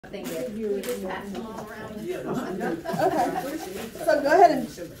think that we just pass them all around. Okay. So go ahead and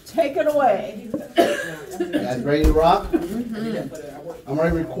take it away. You guys ready to rock? I'm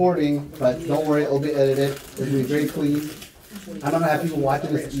already recording, but don't worry, it'll be edited. It'll be very clean. I don't have people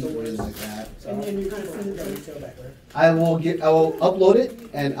watching this eat or anything like that. I will upload it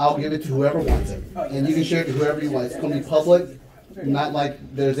and I'll give it to whoever wants it. And you can share it to whoever you want. It's going to be public, not like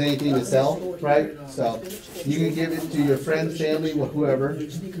there's anything to sell, right? So you can give it to your friends, family, whoever.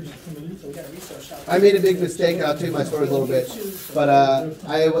 I made a big mistake, and I'll tell you my story a little bit. But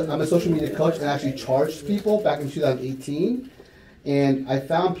I'm a social media coach and actually charged people back in 2018. And I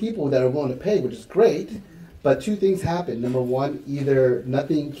found people that are willing to pay, which is great. But two things happened. Number one, either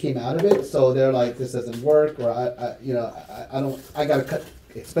nothing came out of it, so they're like, this doesn't work, or I gotta cut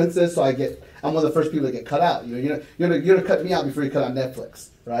expenses, so I'm one of the first people that get cut out. You're gonna cut me out before you cut on Netflix,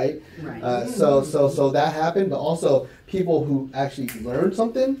 right? Right. So that happened, but also people who actually learned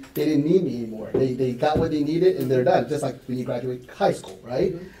something, they didn't need me anymore. They got what they needed and they're done. Just like when you graduate high school,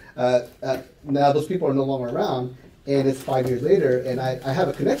 right? Now those people are no longer around. And it's 5 years later, and I have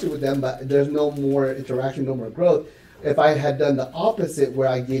a connection with them, but there's no more interaction, no more growth. If I had done the opposite, where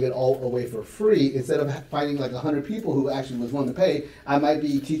I gave it all away for free, instead of finding like 100 people who actually was willing to pay, I might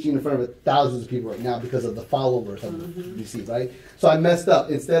be teaching in front of thousands of people right now because of the followers I've received, right? So I messed up.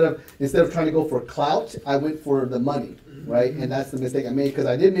 Instead of trying to go for clout, I went for the money, right? And that's the mistake I made, because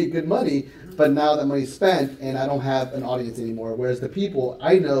I did make good money, but now that money's spent and I don't have an audience anymore. Whereas the people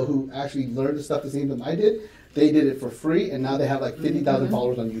I know who actually learned the stuff the same time I did, they did it for free, and now they have like 50,000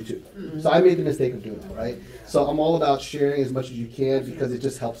 followers on YouTube. So I made the mistake of doing that, right? So I'm all about sharing as much as you can, because it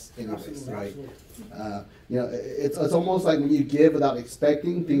just helps anyways, right? It's almost like when you give without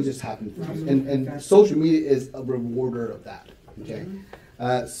expecting, things just happen for you. And social media is a rewarder of that, okay?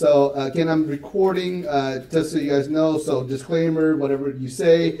 So again, I'm recording, just so you guys know, so disclaimer, whatever you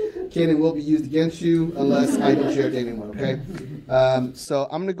say can and will be used against you unless I don't share it to anyone, okay? So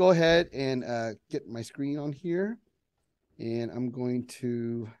I'm gonna go ahead and get my screen on here, and I'm going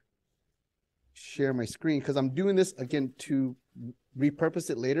to share my screen, because I'm doing this again to repurpose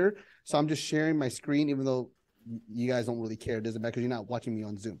it later. So I'm just sharing my screen, even though you guys don't really care. It doesn't matter, because you're not watching me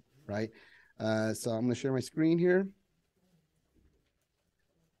on Zoom, right? So I'm gonna share my screen here.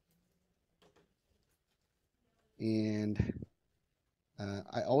 And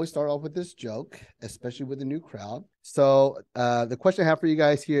I always start off with this joke, especially with a new crowd. So the question I have for you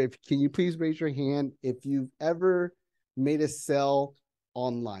guys here, can you please raise your hand if you've ever made a sale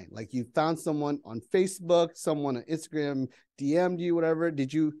online? Like you found someone on Facebook, someone on Instagram, DM'd you, whatever. Can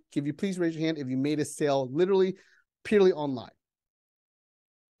you please raise your hand if you made a sale literally purely online?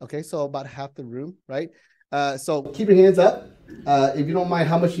 Okay, so about half the room, right? So keep your hands up. If you don't mind,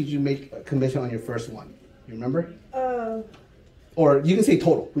 how much did you make a commission on your first one? You remember? Or you can say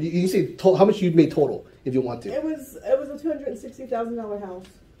total. You can say how much you made total if you want to. It was a $260,000 house.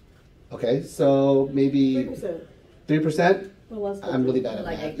 Okay, so maybe 3%. 3%. Well, I'm really bad at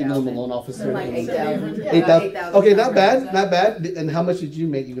like that. You know, I'm a loan officer. Like 8,000. 8,000. Okay, not bad, not bad. And how much did you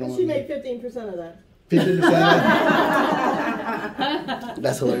make? She made 15% of that. 15% of that?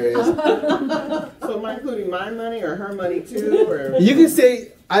 That's hilarious. So am I including my money or her money too? Or? You can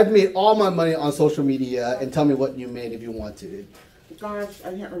say, I've made all my money on social media, and tell me what you made if you want to. Gosh,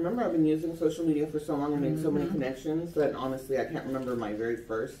 I can't remember. I've been using social media for so long and made so many connections that honestly I can't remember my very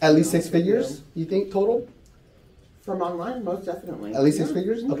first. At least 6 figures, you think, total? From online, most definitely. At least 6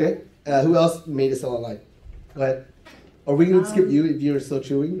 figures? Okay. Who else made a sale online? Go ahead. Are we going to skip you if you're still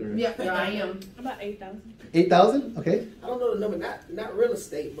chewing? Or? Yeah, I am. About 8,000. 8,000? Okay. I don't know the number, not real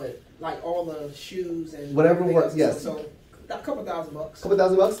estate, but like all the shoes and whatever works. Yes. So a couple $1,000. Couple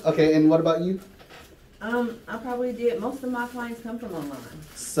 $1,000? Okay. And what about you? I probably did. Most of my clients come from online.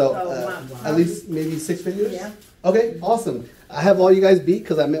 So at least maybe 6 figures? Yeah. Okay, awesome. I have all you guys beat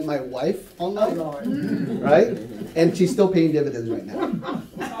because I met my wife online, right? And she's still paying dividends right now.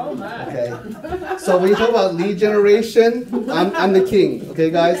 Oh my. Okay. So when you talk about lead generation, I'm the king. Okay,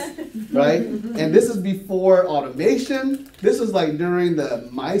 guys, right? And this is before automation. This was like during the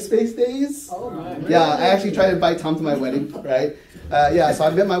MySpace days. Oh my. Yeah, I actually tried to invite Tom to my wedding, right? So I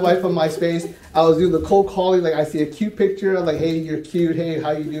met my wife on MySpace. I was doing the cold calling, like I see a cute picture, I'm like, hey, you're cute, hey,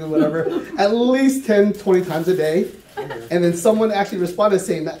 how you doing, whatever, at least 10, 20 times a day. And then someone actually responded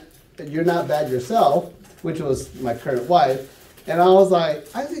saying that you're not bad yourself, which was my current wife. And I was like,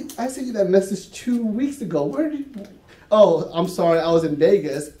 I sent you that message 2 weeks ago. Where did you? Oh, I'm sorry, I was in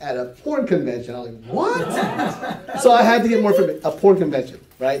Vegas at a porn convention. I was like, what? So I had to get more information, a porn convention,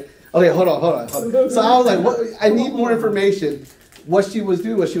 right? Okay, hold on. So I was like, what? I need more information. What she was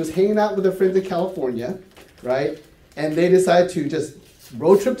doing was she was hanging out with her friends in California, right? And they decided to just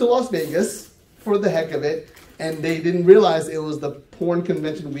road trip to Las Vegas for the heck of it, and they didn't realize it was the porn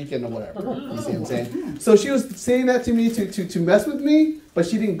convention weekend or whatever. You see what I'm saying? So she was saying that to me to mess with me, but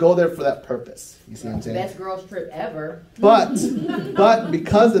she didn't go there for that purpose. You see what I'm saying? Best girls trip ever. But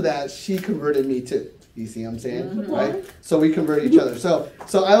because of that, she converted me too. You see what I'm saying? Right? So we converted each other. So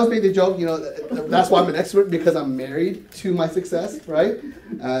I always make the joke, you know, that's why I'm an expert, because I'm married to my success, right?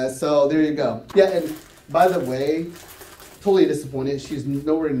 So there you go. Yeah, and by the way, totally disappointed. She's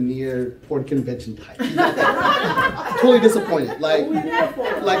nowhere near porn convention type. Totally disappointed. Like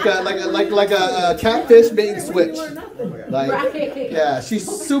a catfish bait and switch. Like, Right. yeah, she's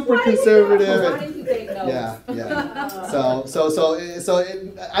super conservative. Why didn't you take notes? Yeah. So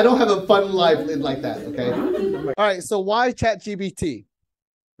I don't have a fun life like that. Okay. All right. So why ChatGPT?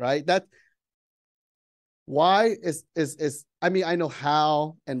 Right. That. Why is I mean, I know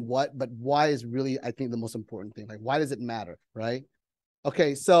how and what, but why is really, I think, the most important thing. Like, why does it matter, right?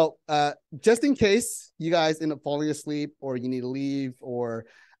 Okay, so just in case you guys end up falling asleep, or you need to leave, or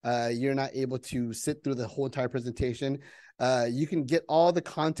you're not able to sit through the whole entire presentation, you can get all the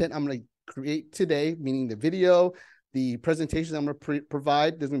content I'm going to create today, meaning the video, the presentation I'm going to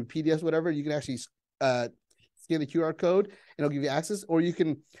provide. There's going to be PDFs, whatever. You can actually scan the QR code, and it'll give you access, or you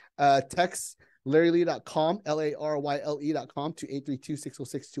can text LarryLee.com, LARYLE.com to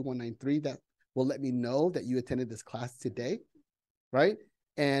 832-606-2193. That will let me know that you attended this class today, right?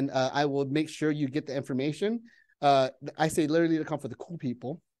 And I will make sure you get the information. I say LarryLee.com for the cool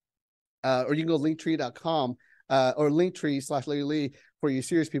people, or you can go Linktree.com or Linktree/LarryLee for you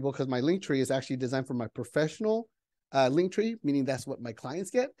serious people, because my Linktree is actually designed for my professional Linktree, meaning that's what my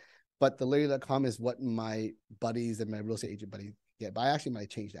clients get. But the LarryLee.com is what my buddies and my real estate agent buddies get. But I actually might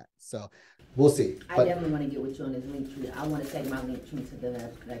change that. So we'll see. I definitely want to get with you on this Linktree. I want to take my Linktree to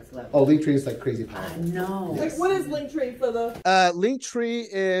the next level. Oh, Linktree is like crazy powerful. I know. Like, what is Linktree for the? Linktree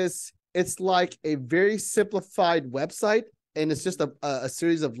it's like a very simplified website, and it's just a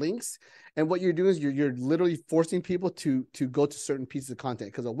series of links. And what you're doing is you're literally forcing people to go to certain pieces of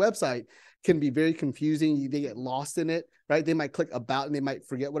content, because a website can be very confusing. They get lost in it, right? They might click about and they might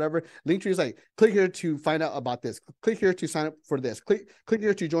forget whatever. Linktree is like, click here to find out about this. Click here to sign up for this. Click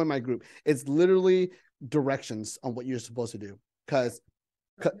here to join my group. It's literally directions on what you're supposed to do. Because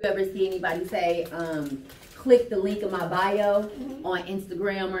you ever see anybody say, click the link in my bio on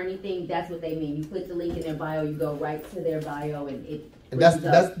Instagram or anything? That's what they mean. You click the link in their bio, you go right to their bio, and it. And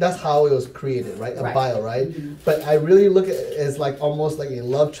that's how it was created, right? A Right. bio, right? But I really look at it as like almost like a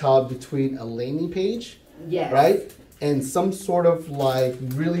love child between a landing page, Yes. right, and some sort of like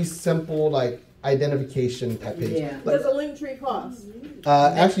really simple like identification type page. Yeah. Like, Does a Linktree cost?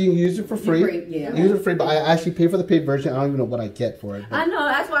 actually, you can use it for free. Yeah. Use it for free, but I actually pay for the paid version. I don't even know what I get for it. I know.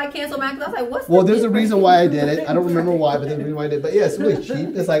 That's why I canceled mine, because I was like, what's Well, the there's a difference? reason why I did it. I don't remember why, but there's a reason why I did it. But yeah, it's really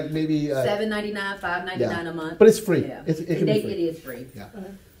cheap. It's like maybe $7.99, $5.99 a month. but it's free. Yeah. It can be free. It is free. Yeah.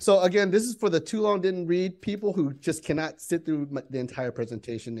 So again, this is for the too long didn't read people who just cannot sit through the entire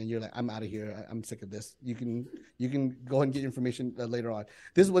presentation, and you're like, I'm out of here. I'm sick of this. You can go ahead and get information later on.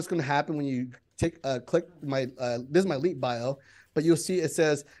 This is what's going to happen when you click my this is my link bio, but you'll see it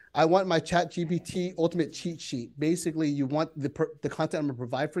says, I want my ChatGPT ultimate cheat sheet. Basically, you want the content I'm going to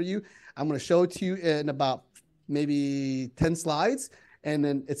provide for you. I'm going to show it to you in about maybe 10 slides. And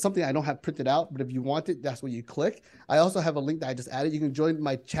then it's something I don't have printed out, but if you want it, that's where you click. I also have a link that I just added. You can join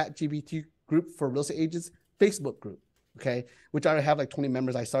my ChatGPT group for real estate agents Facebook group, okay? Which I already have like 20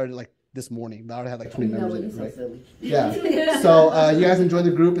 members. I started like this morning, but I already have like 20 members in it, right? Silly. Yeah. So you guys enjoy the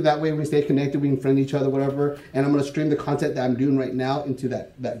group, and that way we stay connected, we can friend each other, whatever. And I'm going to stream the content that I'm doing right now into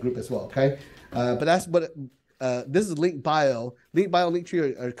that group as well, okay? But that's what this is link bio. Link bio and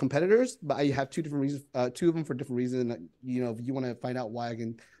Linktree are competitors, but I have two different reasons, two of them for different reasons. And, you know, if you want to find out why, I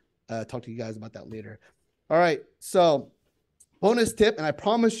can talk to you guys about that later. All right. So bonus tip, and I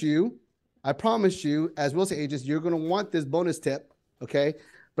promise you, as real estate agents, you're going to want this bonus tip, okay?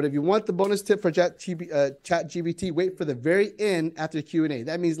 But if you want the bonus tip for ChatGPT, wait for the very end after the Q&A.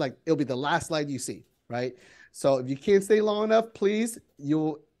 That means like it'll be the last slide you see, right? So if you can't stay long enough, please,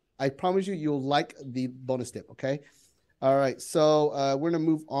 I promise you'll like the bonus tip, okay? All right, so we're gonna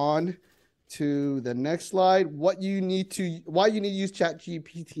move on to the next slide. Why you need to use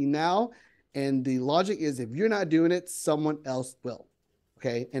ChatGPT now, and the logic is if you're not doing it, someone else will,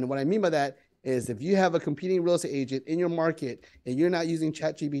 okay? And what I mean by that is if you have a competing real estate agent in your market and you're not using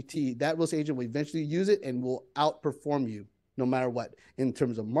ChatGPT, that real estate agent will eventually use it and will outperform you no matter what, in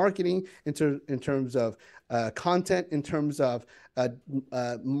terms of marketing, in terms of content, in terms of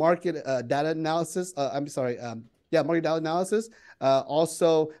market data analysis, Yeah, multi-modal analysis.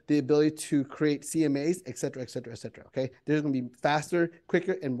 Also, the ability to create CMAs, et cetera, et cetera, et cetera. Okay, they're going to be faster,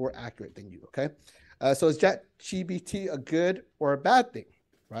 quicker, and more accurate than you. Okay, so is ChatGPT a good or a bad thing,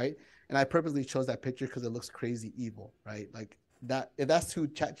 right? And I purposely chose that picture because it looks crazy evil, right? Like that. If that's who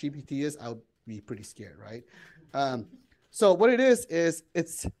ChatGPT is, I would be pretty scared, right? So what it is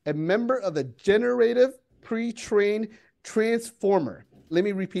it's a member of the generative pre-trained transformer. Let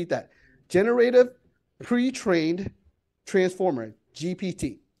me repeat that. Generative pre-trained transformer,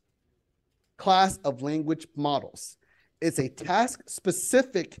 GPT, class of language models. It's a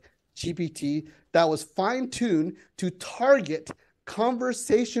task-specific GPT that was fine-tuned to target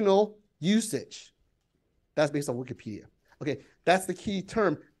conversational usage. That's based on Wikipedia. Okay, that's the key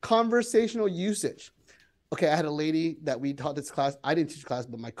term, conversational usage. Okay, I had a lady that we taught this class. I didn't teach the class,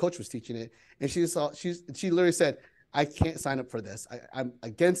 but my coach was teaching it. And she literally said, I can't sign up for this. I'm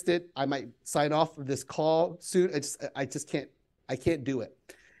against it. I might sign off of this call soon. I can't do it.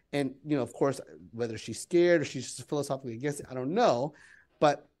 And, you know, of course, whether she's scared or she's just philosophically against it, I don't know.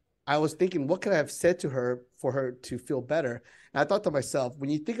 But I was thinking, what could I have said to her for her to feel better? And I thought to myself, when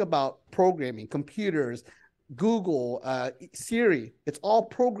you think about programming, computers, Google, Siri, it's all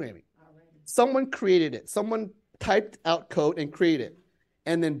programming. Someone created it. Someone typed out code and created it.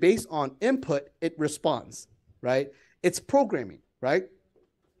 And then based on input, it responds, right? It's programming, right?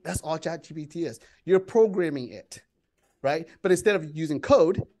 That's all ChatGPT is. You're programming it, right? But instead of using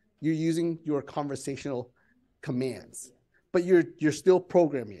code, you're using your conversational commands. But you're still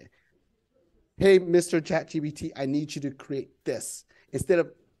programming it. Hey, Mr. ChatGPT, I need you to create this. Instead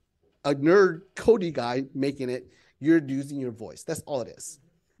of a nerd coding guy making it, you're using your voice. That's all it is.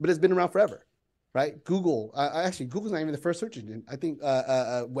 But it's been around forever, right? Google, actually, Google's not even the first search engine. I think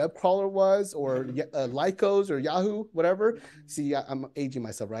web crawler was, or Lycos or Yahoo, whatever. See, I'm aging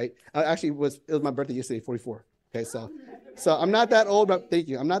myself, right? Actually, it was my birthday yesterday, 44. Okay, so I'm not that old, but thank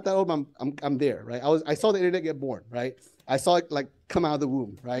you. I'm not that old, but I'm there, right? I saw the internet get born, right? I saw it like come out of the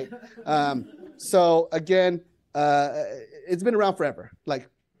womb, right? So again, it's been around forever, like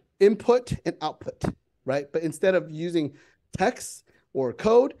input and output, right? But instead of using text or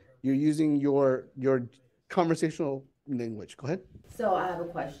code, you're using your conversational language. Go ahead. So I have a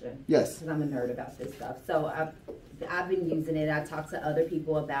question. Yes. Because I'm a nerd about this stuff. So I've been using it. I talked to other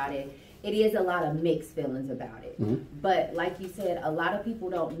people about it. It is a lot of mixed feelings about it. Mm-hmm. But like you said, a lot of people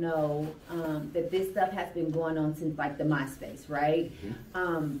don't know that this stuff has been going on since like the MySpace, right?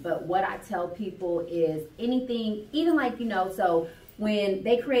 Mm-hmm. But what I tell people is anything, even like, you know, so when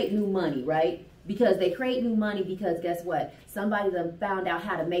they create new money, right? Because they create new money because guess what? Somebody done found out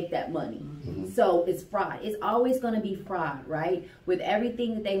how to make that money. Mm-hmm. So it's fraud. It's always going to be fraud, right? With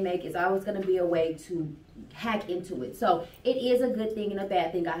everything that they make, it's always going to be a way to hack into it. So it is a good thing and a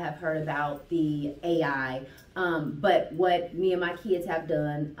bad thing. I have heard about the AI. But what me and my kids have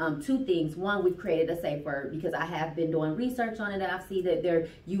done, two things. One, we've created a safe word because I have been doing research on it and I see that they're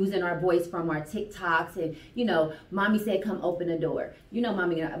using our voice from our TikToks and, you know, mommy said, come open the door. You know,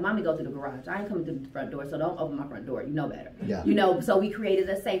 mommy go through the garage. I ain't coming through the front door, so don't open my front door. You know better. Yeah. You know, so we created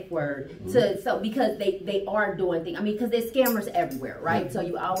a safe word because they are doing things. I mean, because there's scammers everywhere, right? Mm-hmm. So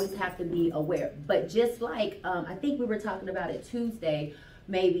you always have to be aware. But just like, I think we were talking about it Tuesday,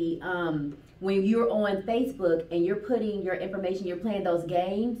 maybe, when you're on Facebook and you're putting your information, you're playing those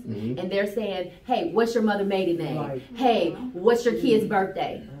games, mm-hmm. and they're saying, hey, what's your mother's maiden name? Right. Hey, what's your kid's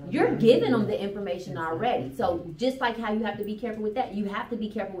birthday? You're giving them the information already. So just like how you have to be careful with that, you have to be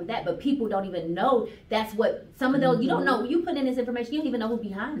careful with that. But people don't even know that's what some of those, you don't know, you put in this information, you don't even know who's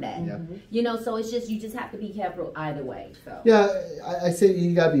behind that. Yeah. You know, so it's just, you just have to be careful either way. So yeah, I say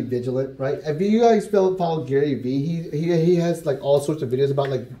you gotta be vigilant, right? If you guys follow Gary Vee, he has like all sorts of videos about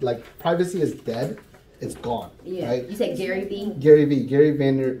like privacy is dead, it's gone. Yeah. Right? You said Gary Vee? Gary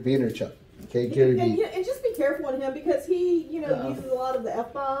Vaynerchuk. Okay, Gary Vee. And just be careful on him because he, you know, uses a lot of the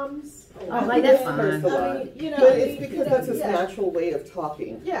F-bombs. Oh, like that's fine. I mean, you know, but it's because that's his natural way of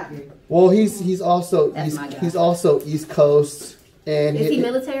talking. Yeah. Well, he's also East Coast. And is he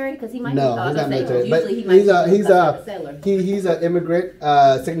military? Because he might no, be. He's not military. But usually he's an immigrant,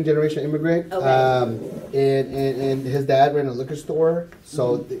 second generation immigrant. Okay. And his dad ran a liquor store,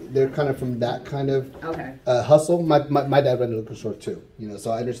 so they're kind of from that kind of hustle. My dad ran a liquor store too, you know,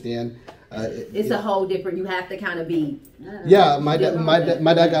 so I understand. It's a whole different. You have to kind of be. Yeah, my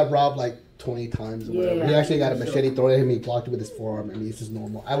dad got robbed like 20 times or whatever. He actually got a machete thrown at him. He blocked it with his forearm. I mean, it's just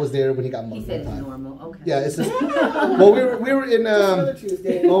normal. I was there when he got mugged. He said it's normal. Okay. Yeah, it's just. Well, we were in.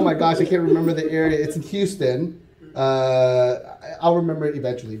 Oh my gosh, I can't remember the area. It's in Houston. I'll remember it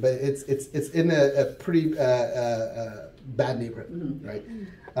eventually, but it's in a pretty bad neighborhood,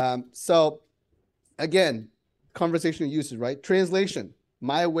 right? So, again, conversational uses, right? Translation,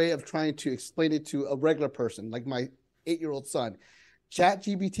 my way of trying to explain it to a regular person, like my 8-year-old son.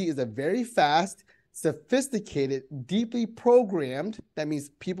 ChatGPT is a very fast, sophisticated, deeply programmed, that means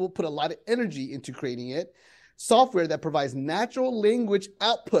people put a lot of energy into creating it, software that provides natural language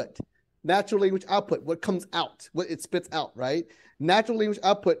output. Natural language output, what comes out, what it spits out, right? Natural language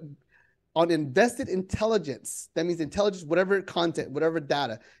output on invested intelligence. That means intelligence, whatever content, whatever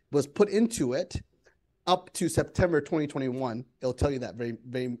data was put into it up to September 2021. It'll tell you that very,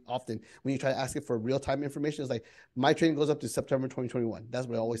 very often. When you try to ask it for real-time information, it's like, my training goes up to September 2021. That's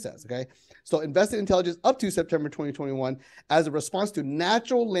what it always says, okay? So invested intelligence up to September 2021 as a response to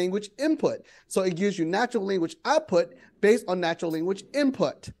natural language input. So it gives you natural language output based on natural language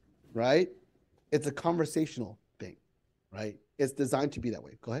input, right? It's a conversational thing, right? It's designed to be that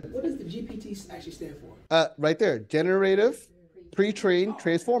way. Go ahead. What does the GPT actually stand for? Right there, generative pre-trained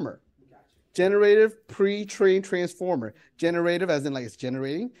transformer. Generative pre-trained transformer. Generative as in like it's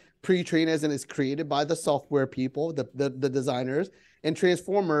generating. Pre-trained as in it's created by the software people, the designers. And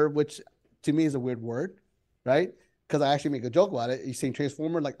transformer, which to me is a weird word, right? Because I actually make a joke about it. You're saying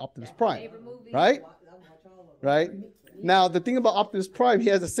transformer like Optimus Prime, right? Right? Now, the thing about Optimus Prime, he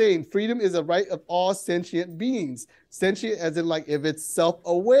has a saying, freedom is a right of all sentient beings. Sentient as in like if it's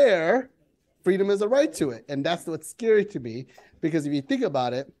self-aware, freedom is a right to it. And that's what's scary to me, because if you think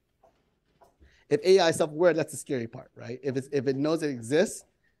about it, if AI is self-aware, that's the scary part, right? If it knows it exists,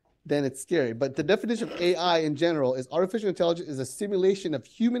 then it's scary. But the definition of AI in general is artificial intelligence is a simulation of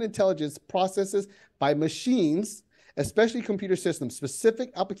human intelligence processes by machines, especially computer systems.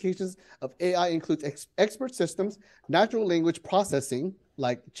 Specific applications of AI includes expert systems, natural language processing,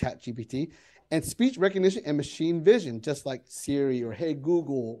 like ChatGPT, and speech recognition and machine vision, just like Siri or Hey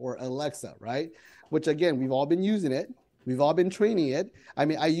Google or Alexa, right? Which again, we've all been using it. We've all been training it. I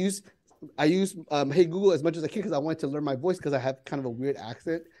mean, I use Hey Google as much as I can because I wanted to learn my voice because I have kind of a weird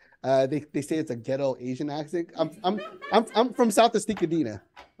accent. They say it's a ghetto Asian accent. I'm from South of Pasadena,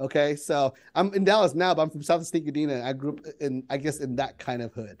 okay? So I'm in Dallas now, but I'm from South of Pasadena, and I grew up in, I guess, in that kind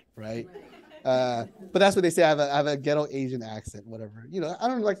of hood, right? But that's what they say. I have a ghetto Asian accent, whatever. You know, I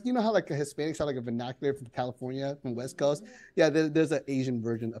don't like, you know how like a Hispanics have like a vernacular from California, from West Coast. Yeah, there's an Asian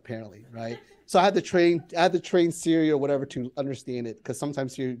version apparently, right? So I had to train Siri or whatever to understand it, because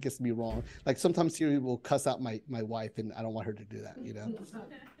sometimes Siri gets me wrong. Like sometimes Siri will cuss out my wife, and I don't want her to do that, you know?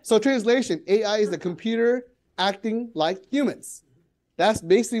 So translation, AI is the computer acting like humans. That's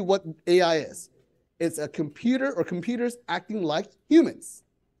basically what AI is. It's a computer or computers acting like humans,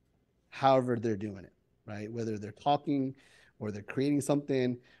 however they're doing it, right? Whether they're talking or they're creating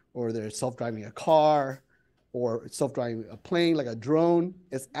something or they're self-driving a car or self-driving a plane like a drone,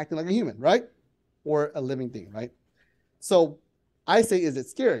 it's acting like a human, right? Or a living thing, right? So I say, is it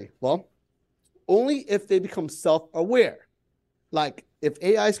scary? Well, only if they become self-aware. Like if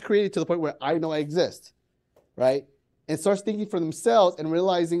AI is created to the point where I know I exist, right? And starts thinking for themselves and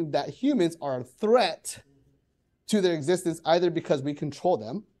realizing that humans are a threat to their existence, either because we control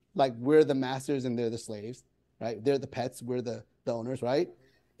them, like we're the masters and they're the slaves, right? They're the pets, we're the owners, right?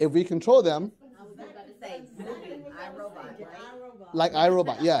 If we control them, I was about to say, iRobot, right? like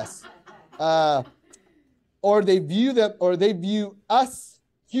iRobot, yes. Or they view us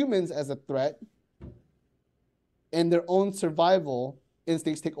humans as a threat, and their own survival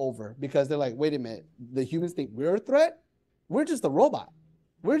instincts take over because they're like, wait a minute, the humans think we're a threat? We're just a robot.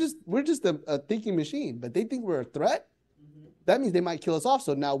 We're just a thinking machine, but they think we're a threat? That means they might kill us off.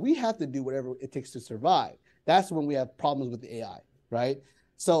 So now we have to do whatever it takes to survive. That's when we have problems with the AI, right?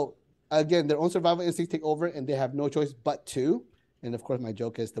 So again, their own survival instincts take over and they have no choice but to. And of course, my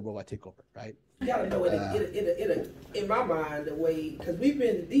joke is the robot take over, right? You gotta know in my mind, the way, because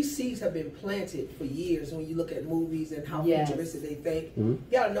these seeds have been planted for years when you look at movies and how futuristic they think. You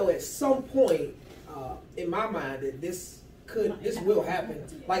gotta know at some point, in my mind, that this will happen.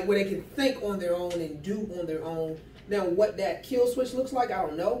 Like where they can think on their own and do on their own. Now, what that kill switch looks like, I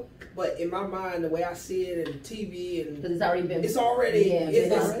don't know. But in my mind, the way I see it in TV and It's already been.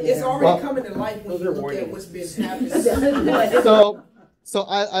 it's already coming to life when you look at what's been happening. So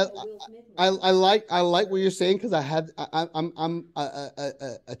I like what you're saying, because I'm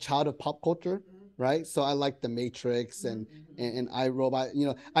a child of pop culture, right? So I like The Matrix and iRobot. You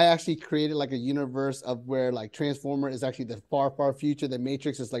know, I actually created like a universe of where like Transformer is actually the far future. The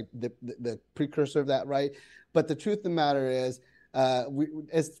Matrix is like the precursor of that, right? But the truth of the matter is,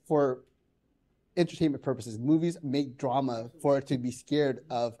 as for entertainment purposes, movies make drama for it to be scared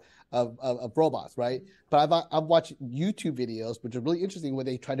of robots, right? But I've watched YouTube videos, which are really interesting, where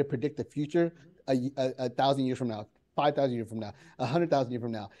they try to predict the future a 1,000 years from now, 5,000 years from now, 100,000 years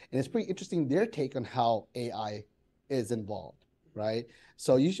from now. And it's pretty interesting their take on how AI is involved, right?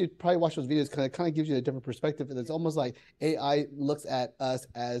 So you should probably watch those videos because it kind of gives you a different perspective. And it's almost like AI looks at us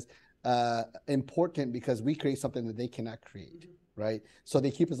as important because we create something that they cannot create, right? So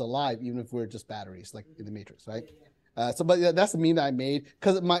they keep us alive even if we're just batteries, like in the Matrix, right? But yeah, that's the meme that I made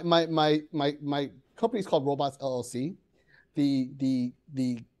because my company is called Robots LLC.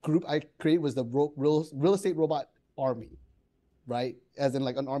 The group I created was the real estate robot army, right? As in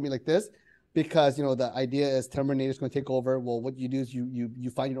like an army like this, because the idea is Terminator's going to take over. Well, what you do is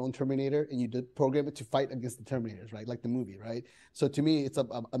you find your own Terminator and you program it to fight against the Terminators, right? Like the movie, right? So to me, it's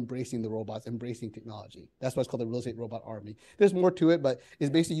embracing the robots, embracing technology. That's why it's called the real estate robot army. There's more to it, but it's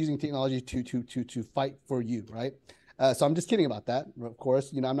basically using technology to fight for you, right? So I'm just kidding about that. Of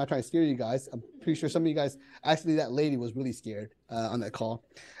course, I'm not trying to scare you guys. I'm pretty sure some of you guys, actually that lady was really scared on that call.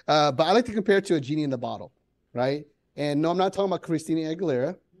 But I like to compare it to a genie in the bottle, right? And no, I'm not talking about Christina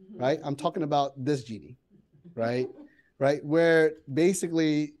Aguilera, right? I'm talking about this genie, right? Right? Where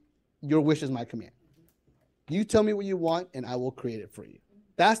basically your wish is my command. You tell me what you want and I will create it for you.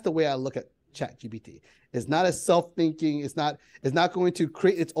 That's the way I look at ChatGPT. It's not a self-thinking. It's not going to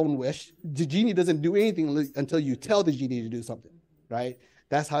create its own wish. The genie doesn't do anything until you tell the genie to do something, right?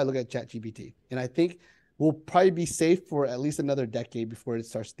 That's how I look at ChatGPT. And I think we'll probably be safe for at least another decade before it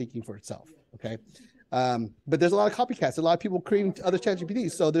starts thinking for itself, okay? But there's a lot of copycats, a lot of people creating other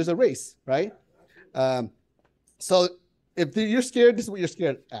ChatGPTs, so there's a race, right? So if you're scared, this is what you're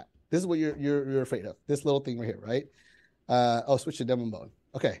scared at. This is what you're afraid of. This little thing right here, right? I'll switch to demo mode.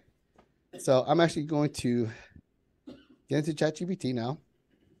 Okay. So I'm actually going to get into ChatGPT now.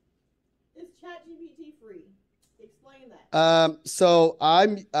 Is ChatGPT free? Explain that. So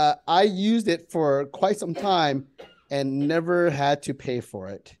I used it for quite some time and never had to pay for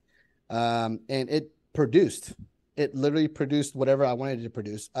it. And it literally produced whatever I wanted it to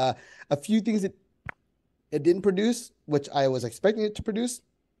produce. A few things it didn't produce, which I was expecting it to produce.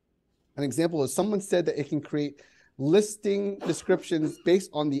 An example is someone said that it can create listing descriptions based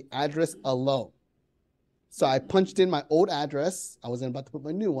on the address alone. So I punched in my old address. I wasn't about to put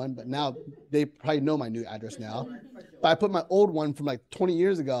my new one, but now they probably know my new address now. But I put my old one from like 20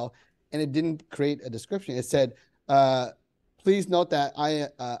 years ago and it didn't create a description. It said, please note that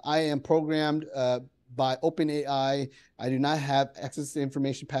I am programmed by OpenAI. I do not have access to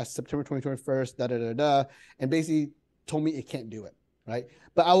information past September 2021, and basically told me it can't do it, right?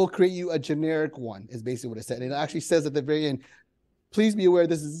 But I will create you a generic one, is basically what it said. And it actually says at the very end, please be aware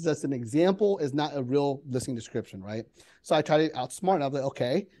this is just an example, it's not a real listing description, right? So I tried to outsmart and I was like,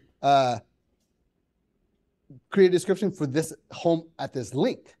 okay, create a description for this home at this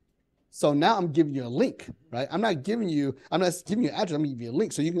link. So now I'm giving you a link, right? I'm not giving you an address, I'm gonna give you a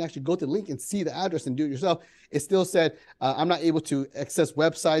link. So you can actually go to the link and see the address and do it yourself. It still said, I'm not able to access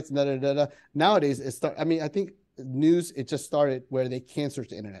websites, Nowadays, I think news, it just started where they can search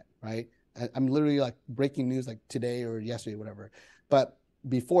the internet, right? I'm literally like breaking news like today or yesterday, whatever. But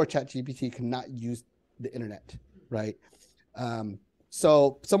before, ChatGPT cannot use the internet, right?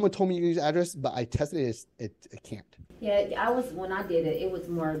 So someone told me to use address, but I tested it, it can't. Yeah, when I did it, it was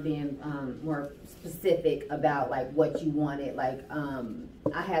more being more specific about like what you wanted. Like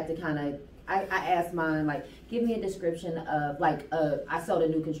I had to kind of, I asked mine, like, give me a description of, like, I sold a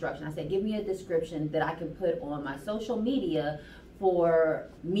new construction. I said, give me a description that I can put on my social media for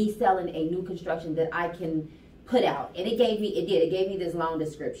me selling a new construction that I can put out. And it gave me this long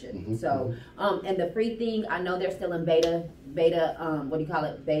description. Mm-hmm. So, and the free thing, I know they're still in beta, what do you call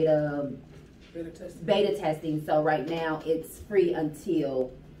it? Beta testing. So right now it's free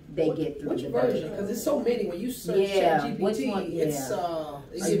until they get through which the version? Because there's so many. When you search ChatGPT, it's do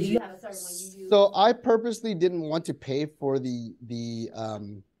you have a certain one you use? So I purposely didn't want to pay for the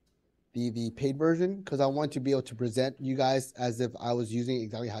paid version because I want to be able to present you guys as if I was using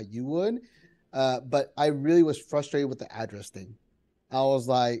exactly how you would. But I really was frustrated with the address thing. I was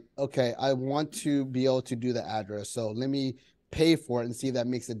like, okay, I want to be able to do the address, so let me pay for it and see if that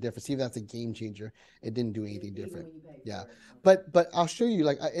makes a difference. See if that's a game changer. It didn't do anything different. Yeah, but I'll show you.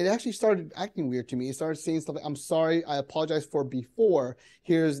 Like, it actually started acting weird to me. It started saying stuff like, "I'm sorry, I apologize for before.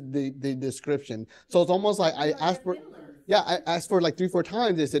 Here's the description." So it's almost like I asked for. Yeah, I asked for like 3-4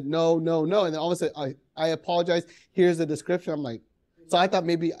 times. They said no, and then all of a sudden I apologize. Here's the description. I'm like, so I thought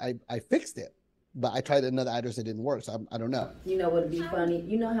maybe I fixed it. But I tried another address, it didn't work, so I don't know. You know what would be funny?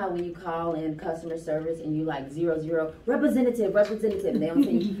 You know how when you call in customer service and you like 00, representative, they don't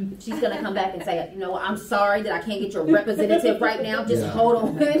say, she's going to come back and say, you know what, I'm sorry that I can't get your representative right now, just hold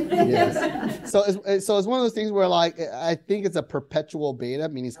on. Yes. So it's one of those things where, like, I think it's a perpetual beta,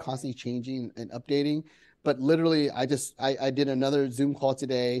 meaning it's constantly changing and updating. but literally, I did another Zoom call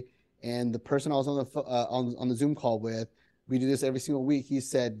today, and the person I was on the Zoom call with, we do this every single week. He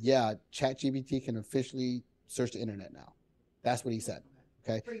said, "Yeah, ChatGPT can officially search the internet now." That's what he said.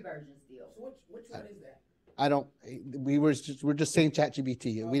 Okay. Free version still. So which one is that? I don't. We're just saying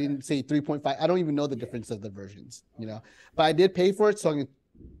ChatGPT. We didn't say 3.5. I don't even know the difference of the versions. You know, but I did pay for it, so I can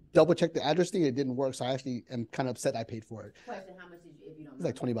double check the address thing. It didn't work, so I actually am kind of upset I paid for it. Question: how much did you, if you don't? It's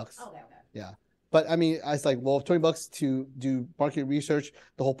like $20. Okay. Yeah. But I mean, I was like, well, $20 to do market research.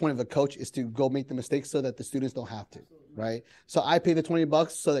 The whole point of a coach is to go make the mistakes so that the students don't have to, right? So I pay the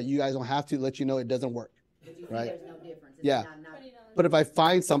 $20 so that you guys don't have to, let you know it doesn't work, But you see right? There's no difference. It's Yeah. not- But if I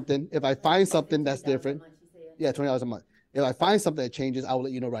find something that's different, yeah, $20 a month. If I find something that changes, I will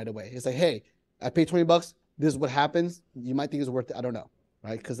let you know right away. It's like, hey, I paid $20. This is what happens. You might think it's worth it. I don't know,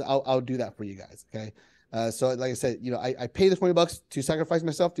 right? Because I'll do that for you guys. Okay. So like I said, you know, I pay the $20 to sacrifice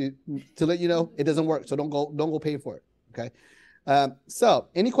myself to let you know it doesn't work. So don't go pay for it. Okay. So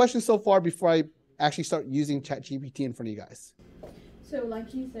any questions so far before I actually start using ChatGPT in front of you guys? So,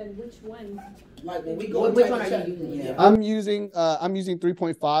 like you said, which one? Like when we go. Which and one type are in you using? Yeah. I'm using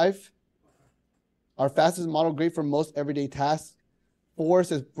 3.5. Our fastest model, great for most everyday tasks. 4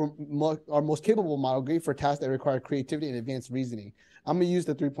 says our most capable model, great for tasks that require creativity and advanced reasoning. I'm gonna use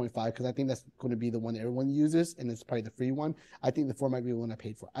the 3.5 because I think that's going to be the one that everyone uses, and it's probably the free one. I think the 4 might be the one I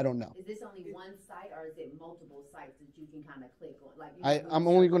paid for. I don't know. Is this only one site or is it multiple sites that you can kind of click on? Like I'm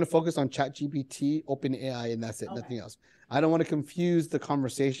only going to focus on ChatGPT, OpenAI, and that's it. Okay. Nothing else. I don't want to confuse the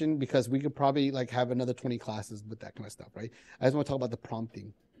conversation because we could probably like have another 20 classes with that kind of stuff, right? I just want to talk about the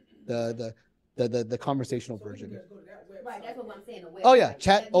prompting, the conversational So we version. just go to that website. Right, that's what I'm saying. The website. Oh yeah,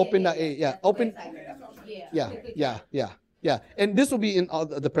 chat Yeah, open. yeah, Yeah, that's the open. website. Yeah. And this will be in all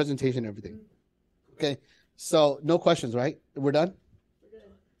the presentation and everything. Okay. So no questions, right? We're done?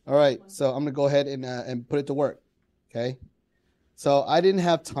 All right. So I'm gonna go ahead and put it to work. Okay. So I didn't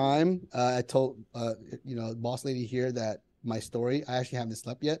have time. I told boss lady here that my story. I actually haven't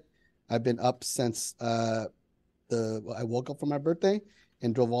slept yet. I've been up since I woke up for my birthday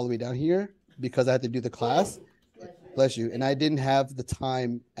and drove all the way down here because I had to do the class. Bless you. And I didn't have the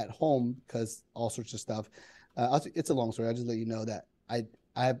time at home because all sorts of stuff. It's a long story. I'll just let you know that I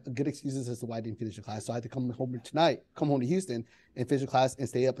have good excuses as to why I didn't finish the class. So I had to come home to Houston and finish the class and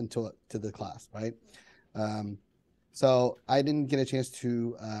stay up until to the class, right? So I didn't get a chance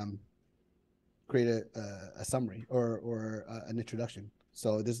to create a summary or an introduction.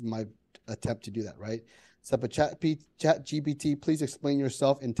 So this is my attempt to do that, right? So but ChatGPT, please explain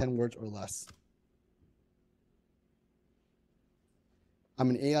yourself in 10 words or less. I'm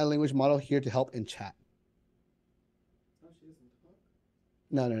an AI language model here to help in chat.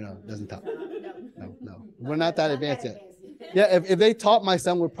 No, it doesn't talk. No. We're not that advanced yet. Yeah, if they taught, my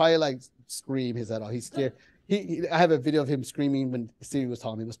son would probably like scream his head off. He's scared. I have a video of him screaming when Siri was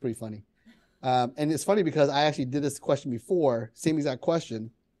talking. It was pretty funny. And it's funny because I actually did this question before, same exact question,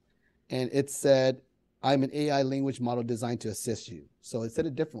 and it said, I'm an AI language model designed to assist you. So it said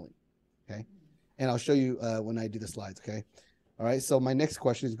it differently, okay? And I'll show you when I do the slides, okay? All right, so my next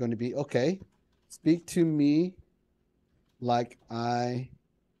question is going to be, okay, speak to me like I'm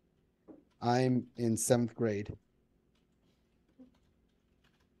in 7th grade.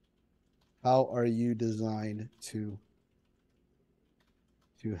 How are you designed to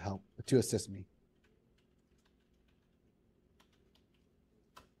help, to assist me?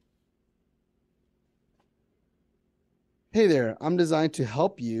 Hey there, I'm designed to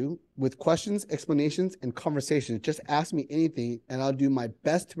help you with questions, explanations, and conversations. Just ask me anything and I'll do my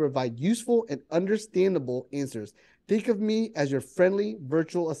best to provide useful and understandable answers. Think of me as your friendly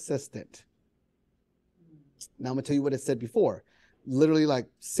virtual assistant. Now I'm gonna tell you what it said before, literally like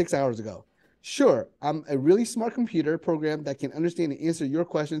 6 hours ago. Sure, I'm a really smart computer program that can understand and answer your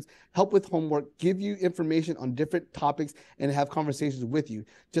questions, help with homework, give you information on different topics, and have conversations with you.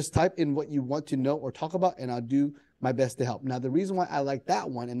 Just type in what you want to know or talk about, and I'll do my best to help. Now, the reason why I like that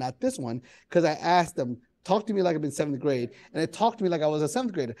one and not this one, because I asked them, talk to me like I'm in 7th grade, and it talked to me like I was a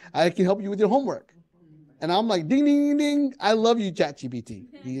 7th grader. I can help you with your homework. And I'm like, ding, ding, ding, I love you, ChatGPT.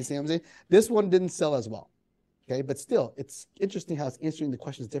 You see what I'm saying? This one didn't sell as well. Okay, but still, it's interesting how it's answering the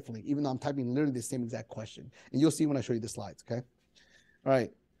questions differently, even though I'm typing literally the same exact question. And you'll see when I show you the slides, okay? All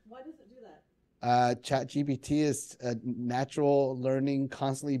right. Why does it do that? ChatGPT is natural learning,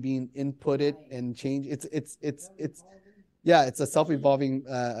 constantly being inputted and changed. It's a self-evolving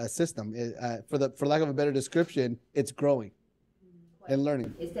system. For lack of a better description, it's growing and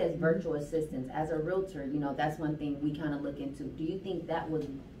learning. It says virtual assistants. As a realtor, that's one thing we kind of look into. Do you think that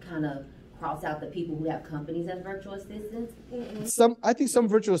would kind of cross out the people who have companies as virtual assistants? I think some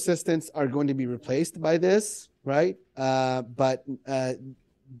virtual assistants are going to be replaced by this, right? But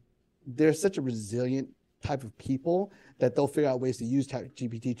they're such a resilient type of people that they'll figure out ways to use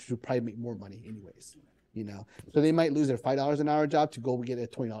ChatGPT to probably make more money anyways, you know? So they might lose their $5 an hour job to go get a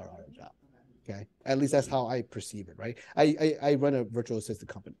 $20 an hour job, okay? At least that's how I perceive it, right? I run a virtual assistant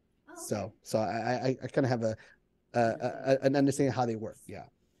company. So I kind of have an understanding of how they work, yeah.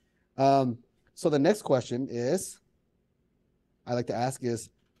 So the next question is, I like to ask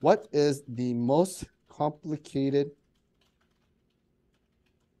is, what is the most complicated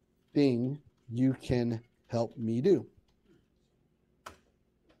thing you can help me do?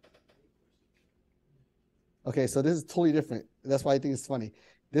 Okay, so this is totally different. That's why I think it's funny.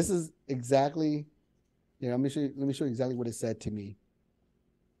 This is exactly, let me show you exactly what it said to me.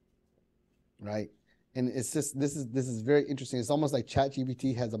 Right? And it's just, this is very interesting. It's almost like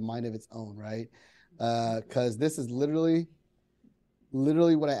ChatGPT has a mind of its own, right? Because this is literally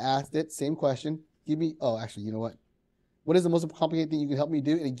what I asked it. Same question. Give me, oh, actually, you know what? What is the most complicated thing you can help me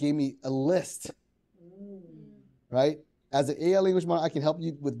do? And it gave me a list, right? As an AI language model, I can help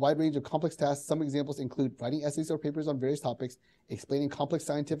you with a wide range of complex tasks. Some examples include writing essays or papers on various topics, explaining complex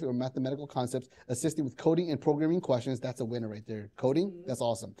scientific or mathematical concepts, assisting with coding and programming questions. That's a winner right there. Coding, that's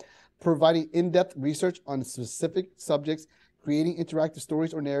awesome. Providing in-depth research on specific subjects, creating interactive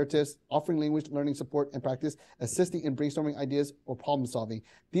stories or narratives, offering language learning support and practice, assisting in brainstorming ideas or problem solving.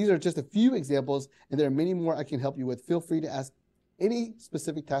 These are just a few examples, and there are many more I can help you with. Feel free to ask any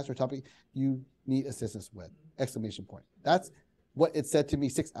specific task or topic you need assistance with, exclamation point. That's what it said to me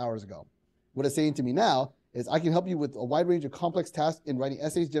 6 hours ago. What it's saying to me now is I can help you with a wide range of complex tasks in writing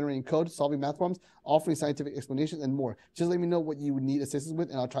essays, generating code, solving math problems, offering scientific explanations, and more. Just let me know what you would need assistance with,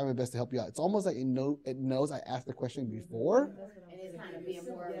 and I'll try my best to help you out. It's almost like it knows I asked the question before. And it's kind of being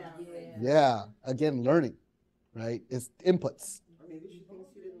more, Yeah, again, learning, right? It's inputs. Or maybe she thinks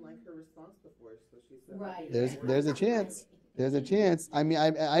you didn't like her response before, so she said, right. There's a chance. There's a chance. I mean,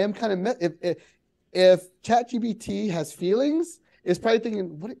 I am kind of, if ChatGPT has feelings, it's probably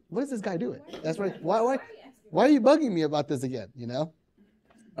thinking, what is this guy doing? That's right. Why are you bugging me about this again? You know?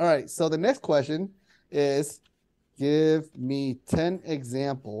 All right. So the next question is, give me 10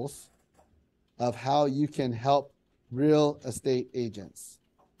 examples of how you can help real estate agents.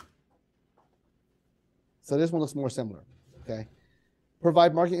 So this one looks more similar. Okay.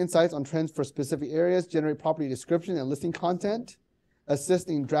 Provide market insights on trends for specific areas, generate property description and listing content, assist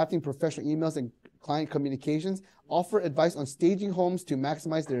in drafting professional emails and client communications, offer advice on staging homes to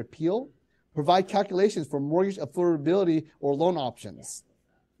maximize their appeal, provide calculations for mortgage affordability or loan options.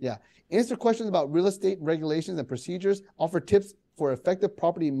 Yeah. Answer questions about real estate regulations and procedures, offer tips for effective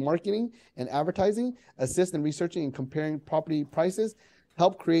property marketing and advertising, assist in researching and comparing property prices,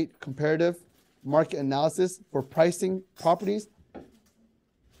 help create comparative market analysis for pricing properties,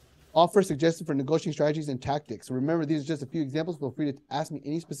 offer suggestions for negotiating strategies and tactics. So remember, these are just a few examples. Feel free to ask me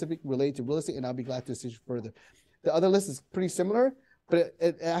any specific related to real estate, and I'll be glad to assist you further. The other list is pretty similar, but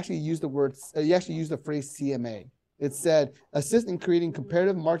it actually used the words, you actually used the phrase CMA. It said, assist in creating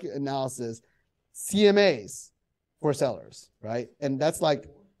comparative market analysis, CMAs for sellers, right? And that's like,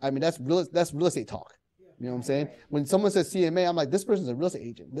 I mean, that's real estate talk. You know what I'm saying? When someone says CMA, I'm like, this person's a real estate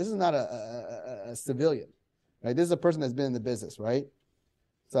agent. This is not a civilian, right? This is a person that's been in the business, right?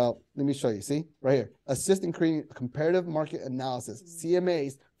 So let me show you. See right here, assist in creating comparative market analysis,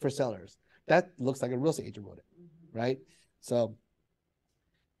 CMAs for sellers. That looks like a real estate agent wrote it, right? So,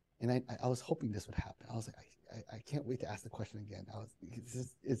 and I was hoping this would happen. I was like, I can't wait to ask the question again.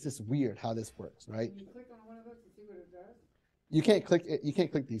 It's just weird how this works, right? Can you click on one of those to see what it does? You can't click it. You can't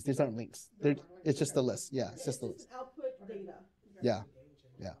click these. These aren't links. It's just a list. Yeah, it's just a list. Output data. Yeah,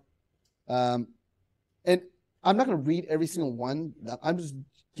 yeah. And I'm not going to read every single one. I'm just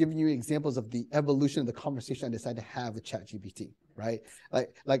giving you examples of the evolution of the conversation I decided to have with ChatGPT, right?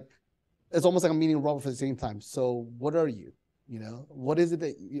 Like it's almost like I'm meeting Robert for the same time. So what are you? You know, what is it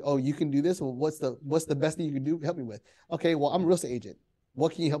that, you can do this? Well, what's the best thing you can do? Help me with. Okay, well, I'm a real estate agent.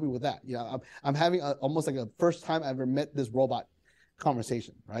 What can you help me with that? You know, I'm having almost like a first time I ever met this robot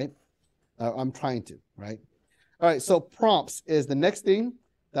conversation, right? I'm trying to, right? All right, so prompts is the next thing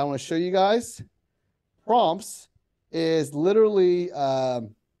that I want to show you guys. Prompts is literally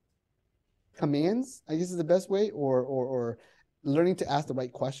commands, I guess is the best way, or learning to ask the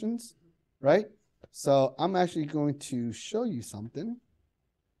right questions, right? So I'm actually going to show you something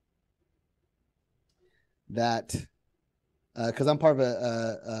that, because I'm part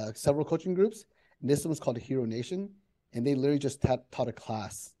of several coaching groups, and this one's called the Hero Nation, and they literally just taught a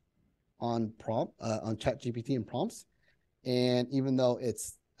class on ChatGPT and prompts. And even though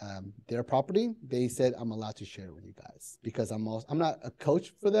it's their property, they said I'm allowed to share it with you guys because I'm not a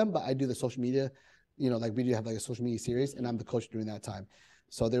coach for them, but I do the social media, like we do have like a social media series, and I'm the coach during that time.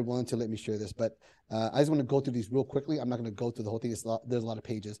 So they're willing to let me share this. But I just want to go through these real quickly. I'm not going to go through the whole thing. There's a lot of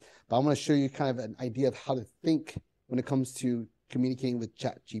pages, but I want to show you kind of an idea of how to think when it comes to communicating with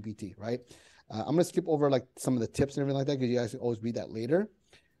ChatGPT, right? I'm going to skip over like some of the tips and everything like that because you guys can always read that later.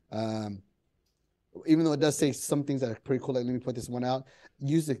 Even though it does say some things that are pretty cool, like let me point this one out.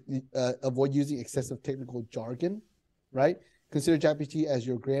 Avoid using excessive technical jargon, right? Consider ChatGPT as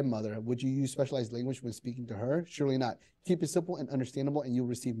your grandmother. Would you use specialized language when speaking to her? Surely not. Keep it simple and understandable, and you'll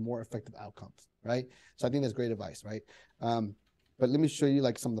receive more effective outcomes, right? So I think that's great advice, right? But let me show you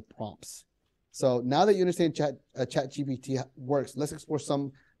like some of the prompts. So now that you understand ChatGPT works, let's explore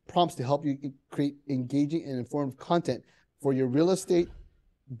some prompts to help you create engaging and informed content for your real estate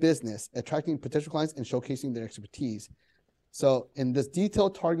business, attracting potential clients and showcasing their expertise. So in this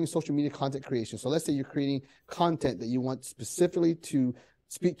detailed targeting social media content creation, so let's say you're creating content that you want specifically to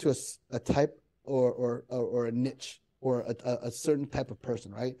speak to a type or a niche or a certain type of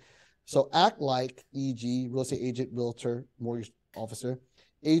person, right? So act like, e.g., real estate agent, realtor, mortgage officer,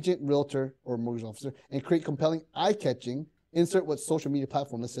 agent, realtor, or mortgage officer, and create compelling, eye-catching, insert what social media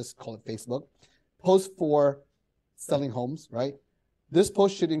platform, let's just call it Facebook, post for selling homes, right? This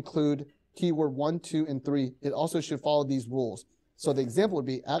post should include keyword 1, 2, and 3. It also should follow these rules. So the example would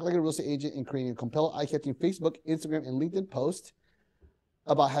be act like a real estate agent in creating a compelling, eye-catching Facebook, Instagram, and LinkedIn post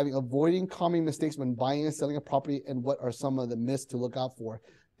about avoiding common mistakes when buying and selling a property and what are some of the myths to look out for.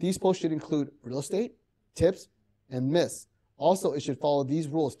 These posts should include real estate, tips, and myths. Also, it should follow these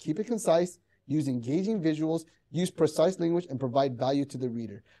rules. Keep it concise, use engaging visuals, use precise language, and provide value to the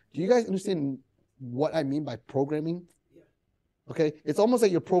reader. Do you guys understand what I mean by programming? Okay, it's almost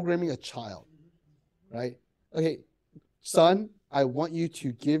like you're programming a child, right? Okay, son, I want you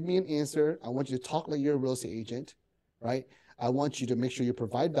to give me an answer. I want you to talk like you're a real estate agent, right? I want you to make sure you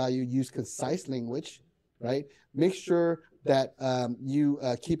provide value, use concise language, right? Make sure that you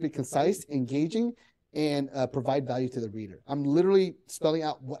keep it concise, engaging, and provide value to the reader. I'm literally spelling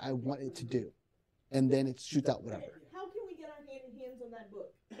out what I want it to do, and then it shoots out whatever. How can we get our hands on that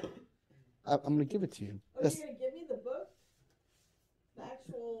book? I'm going to give it to you. Oh, you're going to give me the book? The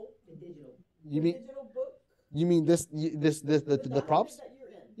actual digital. digital book? You mean the prompts? That you're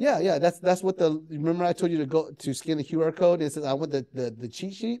in. Yeah. That's what remember I told you to go to scan the QR code and it says I want the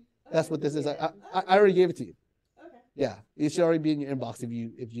cheat sheet. That's what this is. I already gave it to you. Okay. Yeah, it should already be in your inbox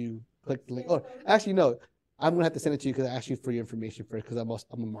if you click the link. Oh, actually no, I'm gonna have to send it to you because I asked you for your information first because I'm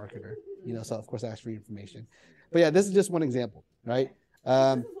a marketer, so of course I asked for your information. But yeah, this is just one example, right? This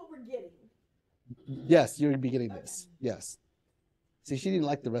is what we're getting. Yes, you're gonna be getting this. Yes. See, she didn't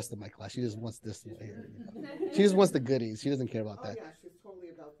like the rest of my class. She just wants this right here. She just wants the goodies. She doesn't care about that. Oh, yeah, she's totally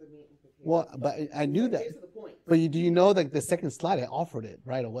about the meat and potatoes. Well, but I knew that. Get to the point. But do you know that the second slide, I offered it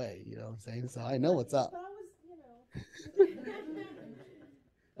right away. You know what I'm saying? So I know what's up. But I was,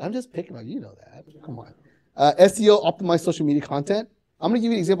 I'm just picking on you know that. Come on. SEO, optimized social media content. I'm going to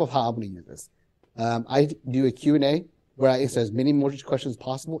give you an example of how I'm going to use this. I do a Q&A where I answer as many mortgage questions as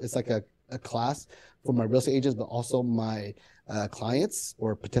possible. It's like a class for my real estate agents, but also my clients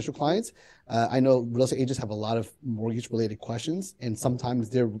or potential clients. I know real estate agents have a lot of mortgage-related questions, and sometimes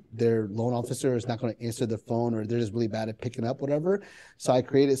their loan officer is not going to answer their phone, or they're just really bad at picking up whatever. So I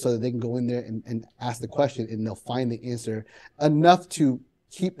create it so that they can go in there and ask the question, and they'll find the answer enough to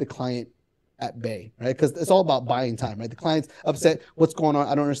keep the client at bay, right? Because it's all about buying time, right? The client's upset. What's going on?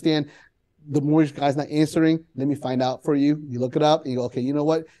 I don't understand. The mortgage guy's not answering. Let me find out for you. You look it up and you go, okay, you know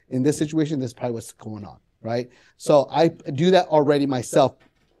what? In this situation, this is probably what's going on, right? So I do that already myself,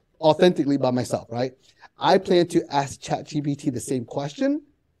 authentically by myself, right? I plan to ask ChatGPT the same question,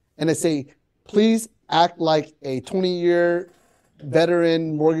 and I say, please act like a 20-year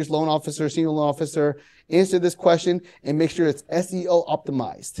veteran mortgage loan officer, senior loan officer, answer this question and make sure it's SEO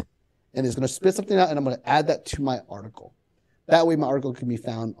optimized. And it's going to spit something out, and I'm going to add that to my article. That way my article can be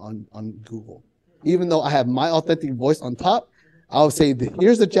found on Google. Even though I have my authentic voice on top, I'll say,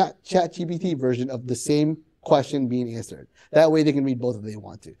 here's the ChatGPT version of the same question being answered. That way they can read both if they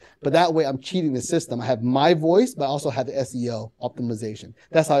want to. But that way I'm cheating the system. I have my voice, but I also have the SEO optimization.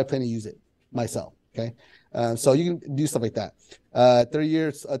 That's how I plan to use it myself, okay? So you can do stuff like that.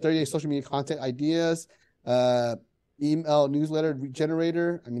 30-day social media content ideas, email newsletter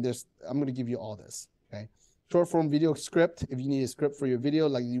generator. I mean, I'm going to give you all this, okay? Short form video script. If you need a script for your video,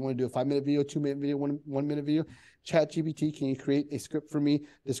 like you want to do a 5-minute video, 2-minute video, 1-minute video, ChatGPT, can you create a script for me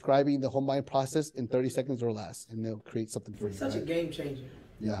describing the home buying process in 30 seconds or less? And they'll create something for you. It's such a game changer.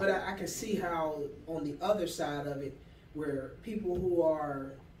 Yeah. But I can see how on the other side of it, where people who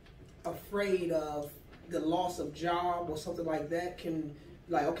are afraid of the loss of job or something like that can,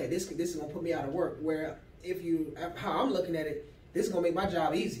 like, okay, this is gonna put me out of work. Where if you, how I'm looking at it, this is gonna make my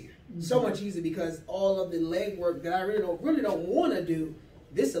job easier, so much easier, because all of the legwork that I really don't want to do,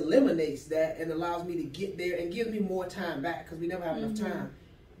 this eliminates that and allows me to get there and gives me more time back, because we never have enough time.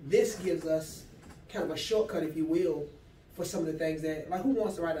 This gives us kind of a shortcut, if you will, for some of the things that, like, who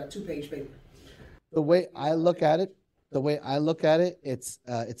wants to write a 2-page paper? The way I look at it, it's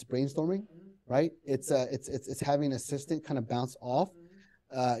brainstorming, right? It's having an assistant kind of bounce off.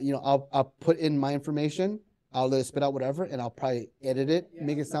 You know, I'll put in my information, I'll let it spit out whatever, and I'll probably edit it,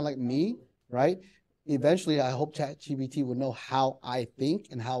 make it sound like me, right? Eventually, I hope ChatGPT will know how I think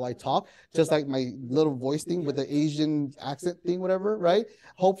and how I talk, just like my little voice thing with the Asian accent thing, whatever, right?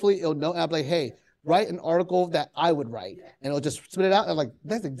 Hopefully, it'll know, and I'll be like, hey, write an article that I would write, and it'll just spit it out. And I'm like,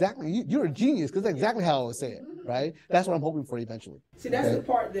 that's exactly, you're a genius, because that's exactly how I would say it, right? That's what I'm hoping for eventually. See, that's the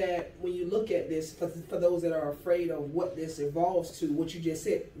part that when you look at this, for those that are afraid of what this evolves to, what you just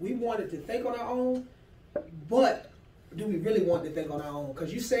said, we wanted to think on our own, but do we really want to think on our own?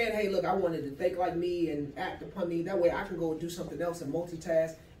 Because you said, hey, look, I wanted to think like me and act upon me. That way I can go and do something else and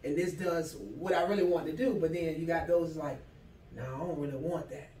multitask, and this does what I really want to do. But then you got those like, no, I don't really want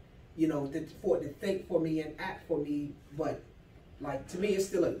that. You know, for it to think for me and act for me. But like, to me, it's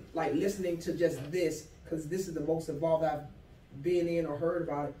still like listening to just this, because this is the most involved I've been in or heard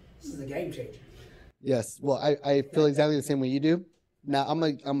about it. This is a game changer. Yes. Well, I feel exactly the same way you do. Now I'm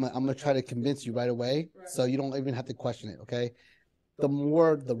gonna try to convince you right away, so you don't even have to question it. Okay. The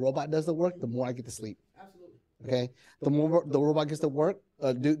more the robot does the work, the more I get to sleep. Absolutely. Okay. The more the robot gets to work,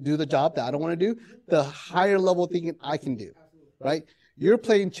 do the job that I don't want to do, the higher level thinking I can do. Right. You're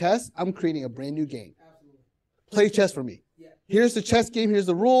playing chess. I'm creating a brand new game. Play chess for me. Here's the chess game. Here's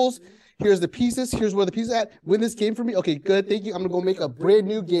the rules. Here's the pieces. Here's where the pieces are at. Win this game for me. Okay, good. Thank you. I'm going to go make a brand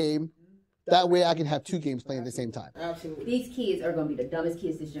new game. That way I can have 2 games playing at the same time. Absolutely. These kids are going to be the dumbest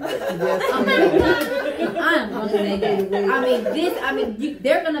kids this generation. I'm going to say that. They're not even going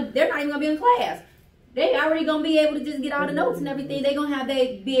to be in class. They already going to be able to just get all the notes and everything. They're going to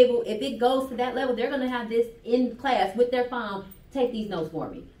be able, if it goes to that level, they're going to have this in class with their phone. Take these notes for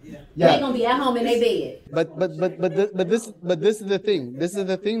me. Yeah. They're gonna be at home in their bed. But this is the thing. This is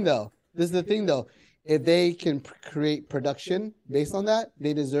the thing though. If they can create production based on that,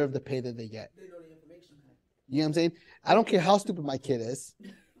 they deserve the pay that they get. You know what I'm saying? I don't care how stupid my kid is.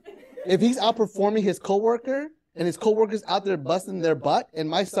 If he's outperforming his coworker and his coworker's out there busting their butt, and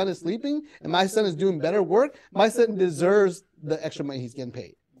my son is sleeping and my son is doing better work, my son deserves the extra money he's getting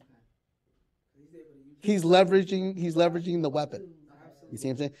paid. He's leveraging the weapon. You see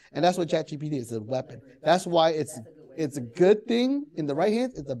what I'm saying? And that's what ChatGPT is, a weapon. That's why it's a good thing in the right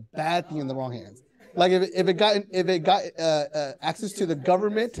hands, it's a bad thing in the wrong hands. Like if it got access to the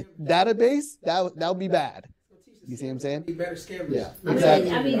government database, that would be bad. You see what I'm saying? Be better scammers. Yeah. Exactly.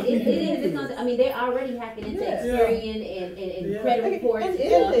 They're already hacking into Experian and credit reports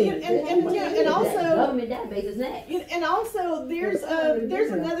and also government databases next. And also there's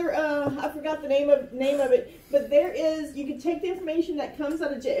another I forgot the name of it, but you can take the information that comes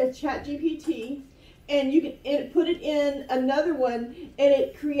out of ChatGPT and you can put it in another one, and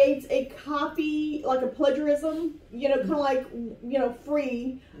it creates a copy, like a plagiarism, kind of like,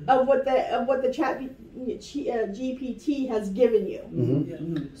 free of what the GPT has given you.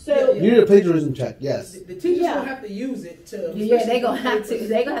 Mm-hmm. So you need a plagiarism check. Yes. The teachers don't have to use it to. Yeah, they're gonna have to.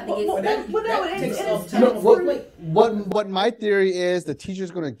 They're gonna have to get. What my theory is, the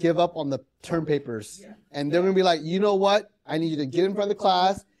teacher's gonna give up on the term papers, and they're gonna be like, you know what? I need you to get in front of the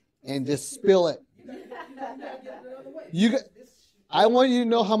class and just spill it. I want you to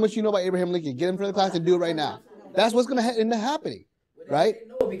know how much you know about Abraham Lincoln. Get in front of the class and do it right now. That's what's going to end up happening, right? They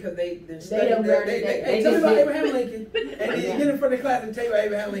know because they tell me about Abraham Lincoln, and then get in front of the class and tell you about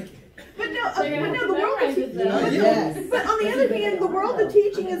Abraham Lincoln. But the world is, but on the other hand, the world of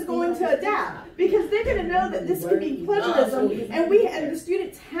teaching is going to adapt, because they're going to know that this could be plagiarism, and the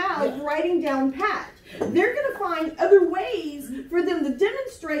students have writing down pat. They're going to find other ways for them to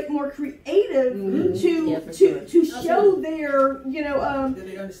demonstrate more creative to show their their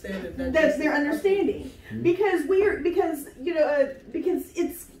understanding, because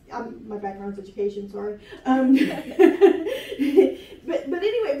it's my background's education, sorry. But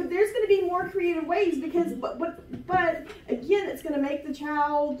anyway, but there's going to be more creative ways, because but again, it's going to make the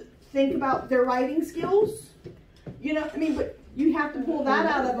child think about their writing skills. you have to pull that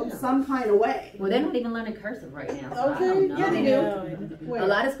out of them some kind of way. Well, they're not even learning cursive right now. So Okay, I don't know. yeah, they do. A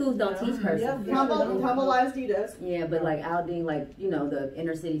lot of schools don't teach cursive. Yep, Humble ISD does. Yeah, but like Aldine, like, you know, the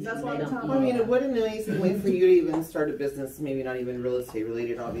inner cities, That's they why don't. I mean, what an amazing way for you to even start a business, maybe not even real estate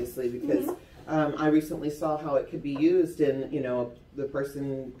related, obviously, because I recently saw how it could be used, and, you know, the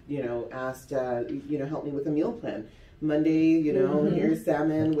person, you know, asked, you know, help me with a meal plan. Monday, you know, here's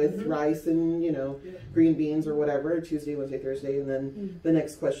salmon with rice and, you know, green beans or whatever, Tuesday, Wednesday, Thursday. And then the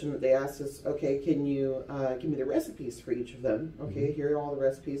next question that they asked is, okay, can you give me the recipes for each of them? Okay, here are all the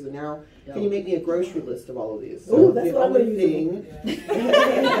recipes. And now, can you make me a grocery list of all of these? So that's the what I'm only thing,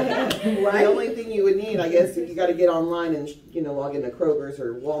 the only thing you would need, I guess, if you got to get online and, you know, log into Kroger's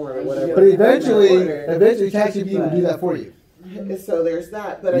or Walmart or whatever. But eventually ChatGPT will do that for you. So there's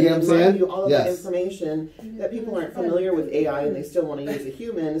that, but I You know mean, what I'm saying? you all of that Yes. information that people aren't familiar with AI and they still want to use a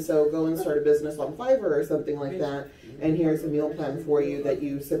human. So go and start a business on Fiverr or something like that. And here's a meal plan for you that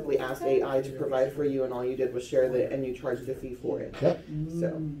you simply asked AI to provide for you, and all you did was share it, and you charged a fee for it. Yep.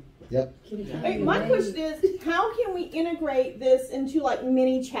 So. Yep. Hey, my question is, how can we integrate this into like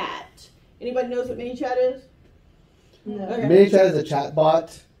mini chat? Anybody knows what mini chat is? No. Okay. ManyChat is a chat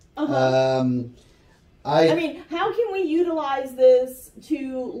bot. I mean, how can we utilize this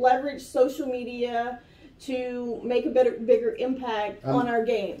to leverage social media to make a bigger impact on our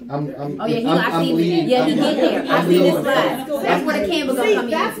game? Oh yeah, he did there. I see this slide. That's where the camera gonna come in.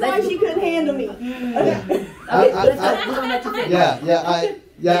 That's why she couldn't handle me. Okay.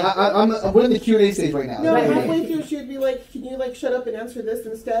 We're in the Q&A stage right now. No, halfway through she'd be like, can you like shut up and answer this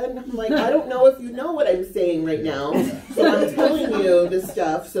instead? And I'm like, I don't know if you know what I'm saying right now. So I'm telling you this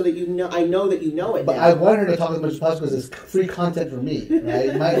stuff so that you know, I know that you know it But now. I want her to talk as much as possible because it's free content for me,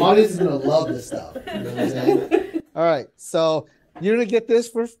 right? My audience is going to love this stuff. You know what I'm saying? All right, so you're going to get this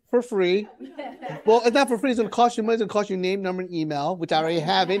for free. Well, it's not for free. It's going to cost you money. It's going to cost you name, number, and email, which I already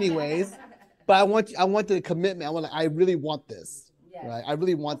have anyways. But I want the commitment. I really want this. Right, I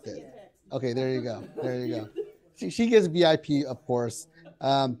really want this. Okay, there you go. There you go. She gets VIP, of course.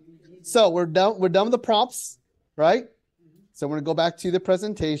 So we're done. We're done with the prompts, right? So we're gonna go back to the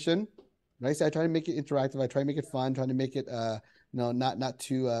presentation. Right. So I try to make it interactive. I try to make it fun. Trying to make it, not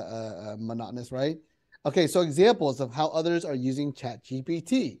too monotonous, right? Okay. So examples of how others are using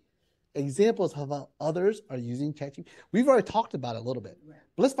ChatGPT. Examples of how others are using ChatGPT. We've already talked about it a little bit,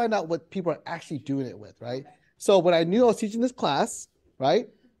 but let's find out what people are actually doing it with, right? So when I knew I was teaching this class, right?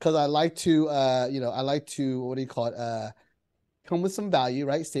 Because I like to, what do you call it? Come with some value,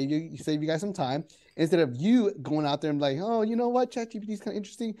 right? Save you guys some time. Instead of you going out there and like, oh, you know what? ChatGPT is kind of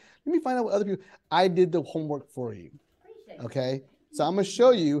interesting. Let me find out what other people. I did the homework for you. Okay. So I'm gonna show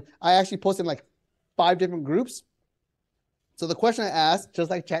you. I actually posted in like 5 different groups. So the question I asked,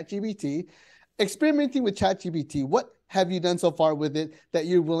 just like ChatGPT, experimenting with ChatGPT, what have you done so far with it that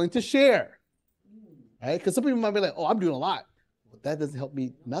you're willing to share? Right? Because some people might be like, oh, I'm doing a lot. Well, that doesn't help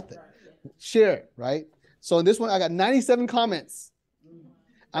me nothing. Share, right? So in this one, I got 97 comments.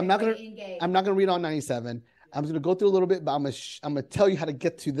 I'm not gonna read all 97. I'm just gonna go through a little bit, but I'm gonna tell you how to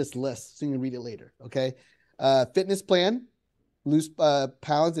get to this list so you can read it later. Okay. Fitness plan, lose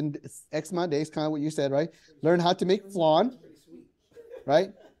pounds in X amount of days, kind of what you said, right? Learn how to make flan,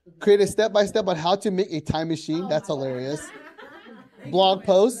 right? Create a step-by-step on how to make a time machine. That's hilarious. Blog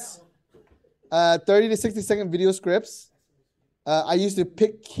posts. 30 to 60-second video scripts. I used to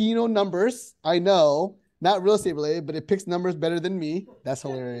pick keynote numbers. I know, not real estate related, but it picks numbers better than me. That's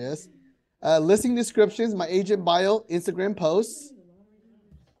hilarious. Listing descriptions, my agent bio, Instagram posts.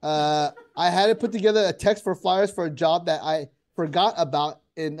 I had to put together a text for flyers for a job that I forgot about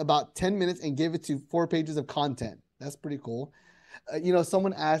in about 10 minutes and gave it to 4 pages of content. That's pretty cool.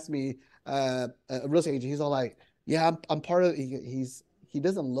 Someone asked me, a real estate agent, he's all like, yeah, I'm part of, he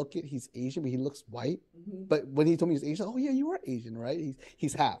doesn't look it. He's Asian, but he looks white. But when he told me he's Asian, oh yeah, you are Asian, right?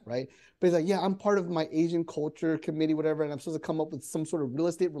 He's half, right? But he's like, yeah, I'm part of my Asian culture committee, whatever, and I'm supposed to come up with some sort of real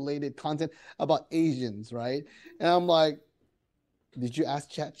estate related content about Asians, right? And I'm like, did you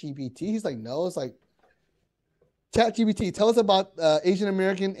ask ChatGPT? He's like, no. It's like, ChatGPT, tell us about Asian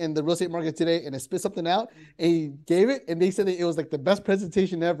American and the real estate market today, and it spit something out. And he gave it, and they said that it was like the best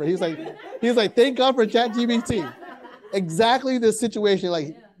presentation ever. He was like, thank God for ChatGPT. Exactly the situation.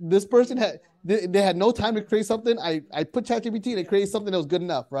 Like this person they had no time to create something. I put ChatGPT and it created something that was good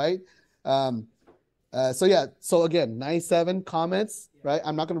enough, right? So again, 97 comments, right?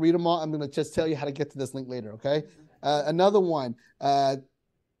 I'm not going to read them all. I'm going to just tell you how to get to this link later, okay? Another one,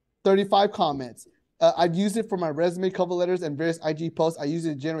 35 comments. I've used it for my resume, cover letters, and various IG posts. I use it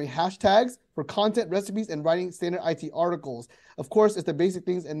to generate hashtags for content, recipes, and writing standard IT articles. Of course, it's the basic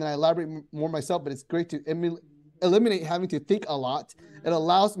things, and then I elaborate more myself, but it's great to eliminate having to think a lot. It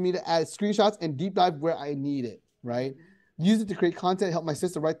allows me to add screenshots and deep dive where I need it, right? Use it to create content, help my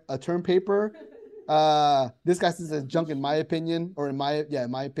sister write a term paper. This guy says it's junk in my opinion, or in my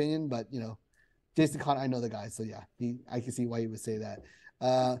opinion, but you know, Jason Conn, I know the guy, so yeah, I can see why he would say that.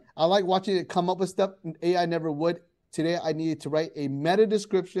 I like watching it come up with stuff AI never would. Today, I needed to write a meta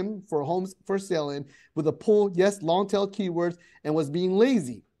description for homes for sale in with a pull, yes, long tail keywords, and was being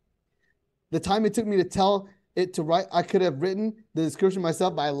lazy. The time it took me to tell it to write, I could have written the description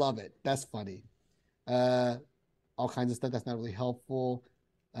myself, but I love it. That's funny. All kinds of stuff that's not really helpful.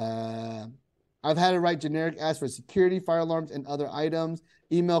 I've had to write generic ads for security, fire alarms, and other items,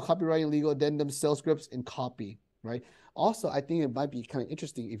 email, copywriting, legal addendums, sales scripts, and copy, right? Also, I think it might be kind of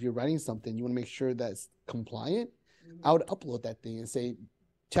interesting if you're writing something, you want to make sure that's compliant. I would upload that thing and say,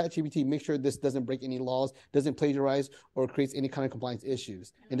 ChatGPT, make sure this doesn't break any laws, doesn't plagiarize, or creates any kind of compliance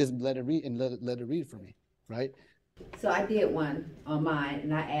issues, and just let it read and let it read for me, right? So I did one on mine,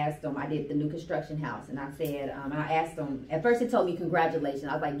 and I asked them, I did the new construction house, and I said, I asked them, at first it told me congratulations.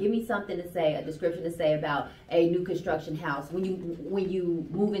 I was like, give me something to say, a description to say about a new construction house. When you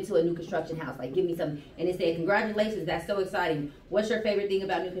move into a new construction house, like give me something. And it said, congratulations, that's so exciting. What's your favorite thing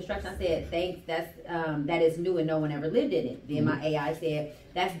about new construction? I said, thanks, that is new and no one ever lived in it. Then my AI said,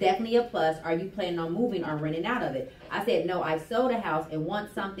 that's definitely a plus. Are you planning on moving or renting out of it? I said, no, I sold a house and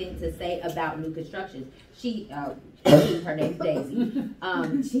want something to say about new construction. Her name's Daisy.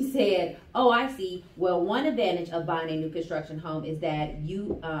 She said, oh, I see. Well, one advantage of buying a new construction home is that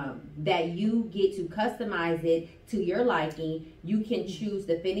you get to customize it to your liking. You can choose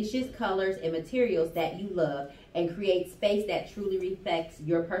the finishes, colors, and materials that you love and create space that truly reflects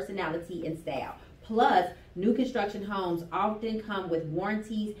your personality and style. Plus, new construction homes often come with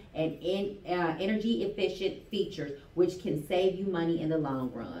warranties and energy efficient features, which can save you money in the long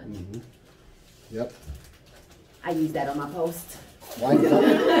run. Mm-hmm. Yep. I use that on my post. Why not?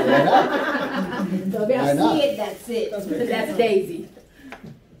 So if y'all see it, that's it. That's Daisy,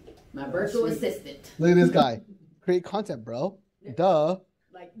 my virtual assistant. Look at this guy. Create content, bro. Duh.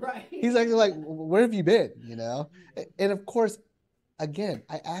 Like, right. He's like, where have you been? You know? And of course, again,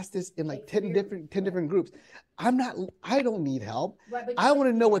 I asked this in like 10 different groups. I don't need help. Right, I want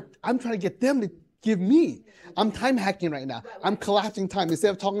to know what I'm trying to get them to give me. I'm time hacking right now. I'm collapsing time. Instead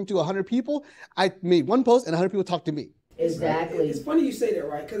of talking to 100 people, I made one post and 100 people talk to me. Exactly. It's funny you say that,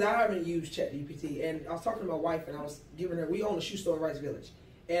 right? Because I haven't used ChatGPT, and I was talking to my wife, and I was giving her. We own a shoe store in Rice Village,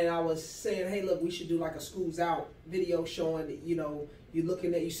 and I was saying, hey, look, we should do like a schools out video showing that, you know,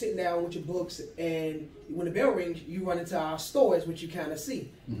 you sitting down with your books, and when the bell rings, you run into our stores, which you kind of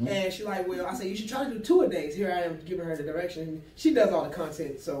see. Mm-hmm. And she's like, well, I said, you should try to do 2 a days. Here I am giving her the direction. She does all the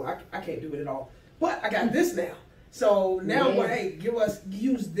content, so I can't do it at all. But I got this now. So now, hey,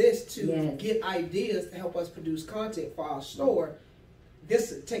 use this to get ideas to help us produce content for our store.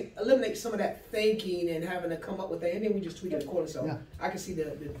 This eliminate some of that thinking and having to come up with that, and then we just tweak it accordingly. So I can see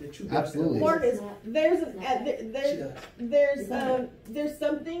the true. Absolutely. Marcus, there's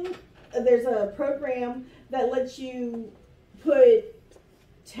a program that lets you put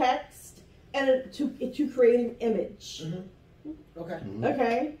text and to create an image. Mm-hmm. Okay. Mm-hmm.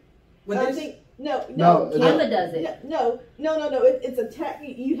 Okay. No. Canva does it. No. It's a text.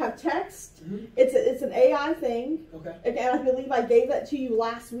 You have text. Mm-hmm. It's an AI thing. Okay. And I believe I gave that to you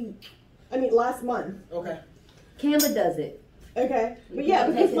last month. Okay. Canva does it. Okay. But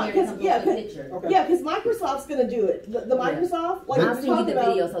because Microsoft's gonna do it. The Microsoft. Like I'll send you the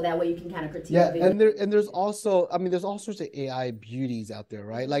video so that way you can kind of critique the video. And there's also, there's all sorts of AI beauties out there,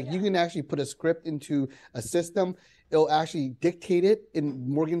 right? Like you can actually put a script into a system. It'll actually dictate it in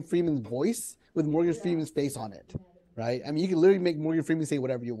Morgan Freeman's voice with Morgan Freeman's face on it, right? You can literally make Morgan Freeman say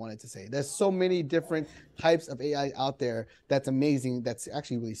whatever you want it to say. There's so many different types of AI out there. That's amazing. That's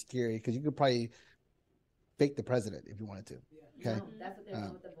actually really scary because you could probably fake the president if you wanted to. Okay. No, that's what they're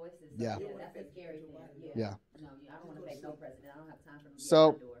doing with the voices. So yeah. That's a scary thing. Yeah. No, I don't want to fake no president. I don't have time for them to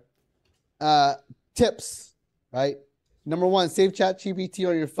so, get my door. Tips, right? Number 1, save ChatGPT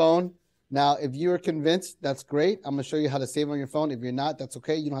on your phone. Now, if you're convinced, that's great. I'm going to show you how to save on your phone. If you're not, that's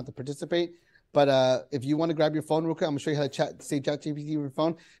okay. You don't have to participate. But if you want to grab your phone real quick, I'm going to show you how to save ChatGPT on your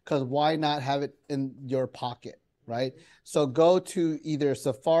phone, because why not have it in your pocket, right? So go to either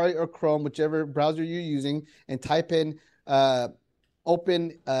Safari or Chrome, whichever browser you're using, and type in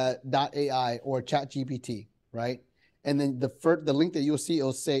open.ai or ChatGPT, right? And then the link that you'll see,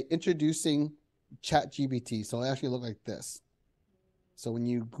 it'll say introducing ChatGPT. So it'll actually look like this. So when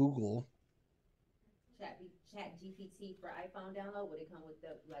you Google ChatGPT for iPhone download, would it come with the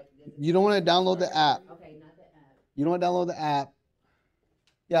you don't want to download the app. Okay, not the app. You don't want to download the app.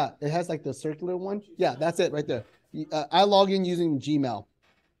 Yeah, it has like the circular one. Yeah, that's it right there. I log in using Gmail,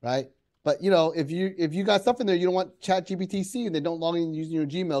 right? But you know, if you got something there you don't want ChatGPT seeing, then don't log in using your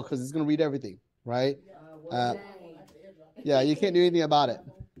Gmail because it's gonna read everything, right? Yeah, you can't do anything about it.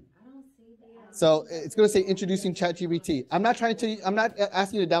 So it's gonna say introducing ChatGPT. I'm not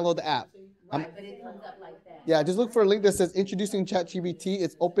asking you to download the app. Right, but it comes up like that. Yeah, just look for a link that says introducing ChatGPT.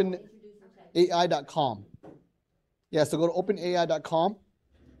 It's openai.com. Yeah, so go to openai.com.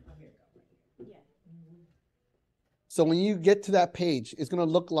 So when you get to that page, it's gonna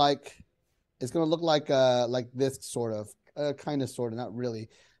look like this sort of, kind of, not really,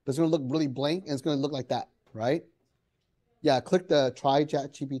 but it's gonna look really blank and it's gonna look like that, right? Yeah, click the try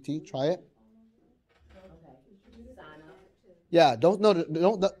ChatGPT, try it. Yeah,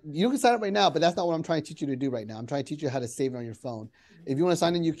 you can sign up right now, but that's not what I'm trying to teach you to do right now. I'm trying to teach you how to save it on your phone. If you want to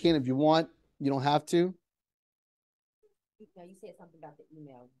sign in, you can. If you want, you don't have to. Now you said something about the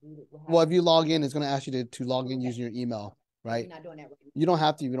email. Well, if you log in, it's going to ask you to log in using your email, right? You're not doing that right now. You don't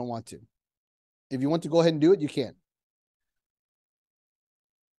have to if you don't want to. If you want to go ahead and do it, you can.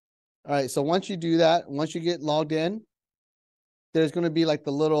 All right, so once you do that, once you get logged in, there's going to be like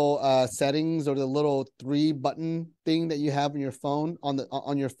the little settings or the little 3-button thing that you have on your phone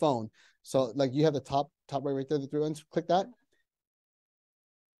on your phone. So like you have the top right there, the 3 buttons. Click that.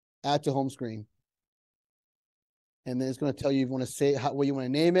 Add to home screen. And then it's going to tell you if you want to say what you want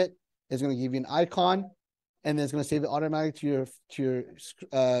to name it. It's going to give you an icon, and then it's going to save it automatically to your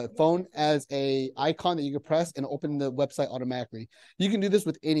phone as a icon that you can press and open the website automatically. You can do this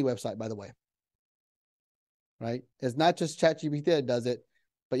with any website, by the way. Right? It's not just ChatGPT that does it,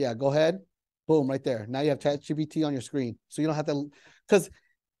 but yeah, go ahead. Boom, right there. Now you have ChatGPT on your screen. So you don't have to, because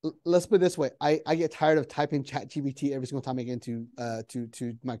let's put it this way. I get tired of typing ChatGPT every single time I get into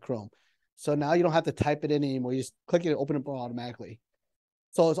to my Chrome. So now you don't have to type it in anymore. You just click it and open it automatically.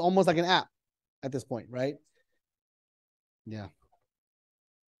 So it's almost like an app at this point, right? Yeah.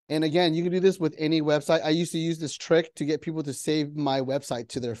 And again, you can do this with any website. I used to use this trick to get people to save my website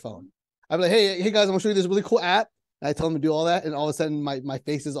to their phone. I'm like, hey guys, I'm gonna show you this really cool app. And I tell them to do all that, and all of a sudden my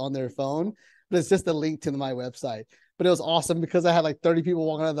face is on their phone, but it's just a link to my website. But it was awesome because I had like 30 people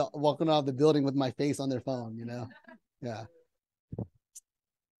walking out of the building with my face on their phone, you know? Yeah.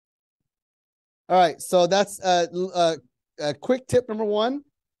 All right, so that's a quick tip number 1.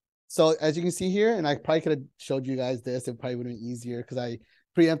 So as you can see here, and I probably could have showed you guys this, it probably would have been easier because I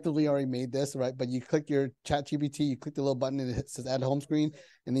preemptively already made this, right? But you click your ChatGPT, you click the little button and it says add home screen,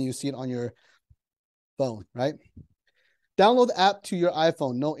 and then you see it on your phone, right? Download the app to your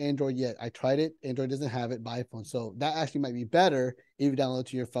iPhone. No Android yet. I tried it. Android doesn't have it by iPhone. So that actually might be better if you download it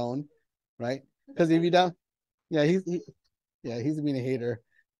to your phone, right? Because if you he's being a hater.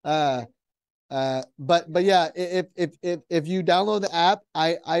 But yeah, if you download the app,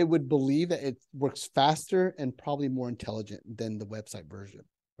 I would believe that it works faster and probably more intelligent than the website version,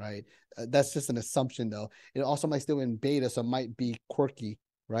 right? That's just an assumption though. It also might still be in beta, so it might be quirky,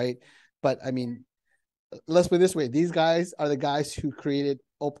 right? But I mean, let's put it this way: these guys are the guys who created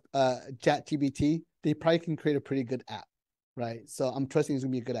ChatGPT. They probably can create a pretty good app, right? So I'm trusting it's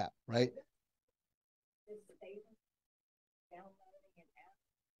gonna be a good app, right?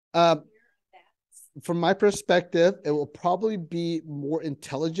 From my perspective, it will probably be more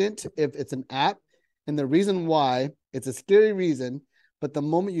intelligent if it's an app. And the reason why, it's a scary reason, but the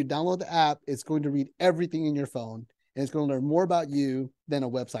moment you download the app, it's going to read everything in your phone and it's going to learn more about you than a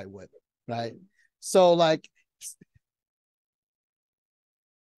website would, right? So like,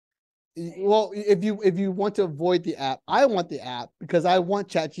 well, if you want to avoid the app, I want the app because I want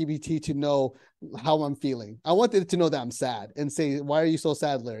ChatGPT to know how I'm feeling. I want it to know that I'm sad and say, why are you so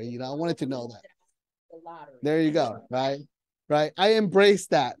sad, Larry? You know, I want it to know that. There you go, right? I embrace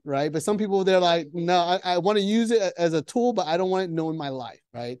that, right? But some people, they're like, no, I want to use it as a tool, but I don't want it knowing my life,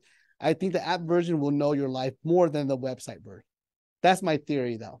 right? I think the app version will know your life more than the website version. That's my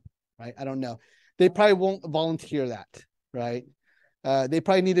theory though, right? I don't know. They probably won't volunteer that, right? They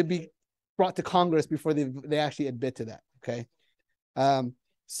probably need to be brought to Congress before they actually admit to that, okay?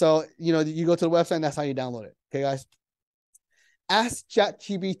 So, you know, you go to the website and that's how you download it, okay, guys? Ask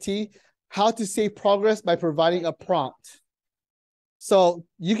ChatGPT how to save progress by providing a prompt. So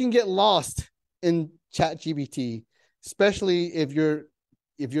you can get lost in ChatGPT, especially if you're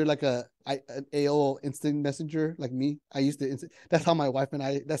like an AOL instant messenger like me. I used to, that's how my wife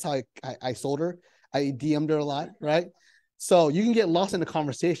and that's how I sold her. I DM'd her a lot, right? So you can get lost in the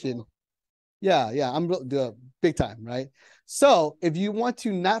conversation. Yeah, I'm big time, right? So if you want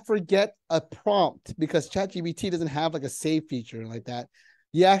to not forget a prompt, because ChatGPT doesn't have like a save feature like that,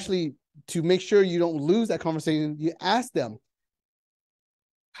 you actually, to make sure you don't lose that conversation, you ask them,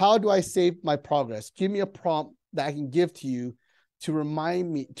 How do I save my progress? Give me a prompt that I can give to you to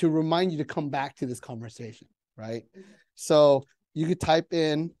remind you to come back to this conversation, right? So you could type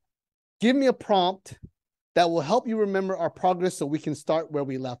in, give me a prompt that will help you remember our progress so we can start where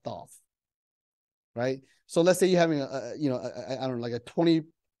we left off, right? So let's say you're having I don't know, like a 20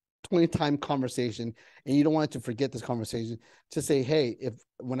 time conversation and you don't want to forget this conversation, to say, hey,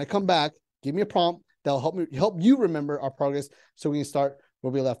 when I come back, give me a prompt that'll help you remember our progress so we can start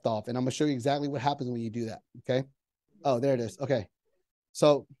where we left off. And I'm gonna show you exactly what happens when you do that. Okay. Oh, there it is. Okay.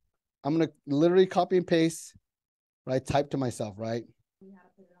 So I'm gonna literally copy and paste, right? Type to myself, right?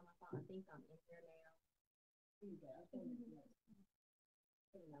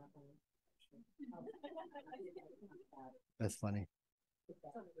 That's funny.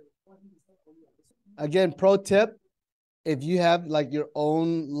 Again, pro tip, if you have like your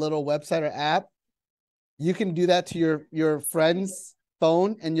own little website or app, you can do that to your friend's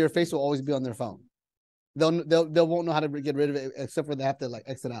phone and your face will always be on their phone. They won't know how to get rid of it except for they have to like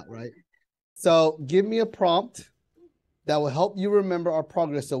exit out, right? So give me a prompt that will help you remember our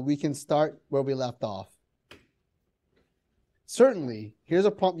progress so we can start where we left off. Certainly, here's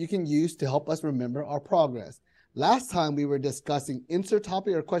a prompt you can use to help us remember our progress. Last time we were discussing insert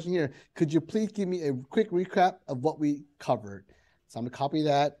topic or question here. Could you please give me a quick recap of what we covered? So I'm gonna copy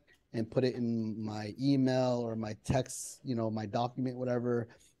that and put it in my email or my text, my document, whatever.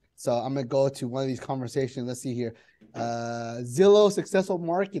 So I'm gonna go to one of these conversations. Let's see here. Zillow successful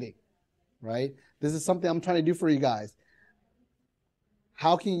marketing, right? This is something I'm trying to do for you guys.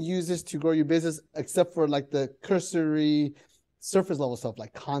 How can you use this to grow your business except for like the cursory surface level stuff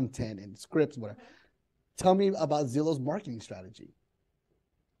like content and scripts, whatever. Tell me about Zillow's marketing strategy.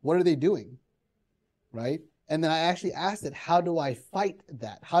 What are they doing, right? And then I actually asked it, how do I fight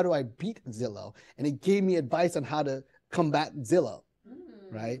that? How do I beat Zillow? And it gave me advice on how to combat Zillow,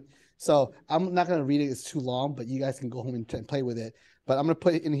 right? So I'm not going to read it. It's too long, but you guys can go home and play with it. But I'm going to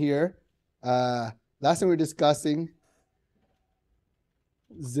put it in here. Last time we were discussing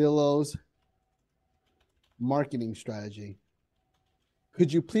Zillow's marketing strategy.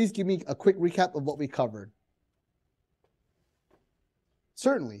 Could you please give me a quick recap of what we covered?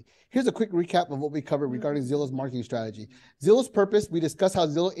 Certainly. Here's a quick recap of what we covered regarding Zillow's marketing strategy. Zillow's purpose, we discussed how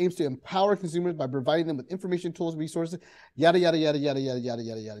Zillow aims to empower consumers by providing them with information, tools, resources, yada, yada, yada, yada, yada, yada,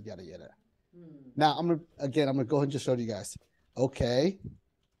 yada, yada, yada, yada. Now, I'm going to go ahead and just show you guys. Okay.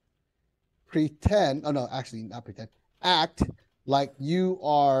 Act like you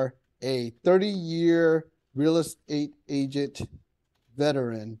are a 30-year real estate agent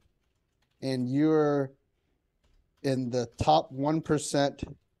veteran and you're in the top 1%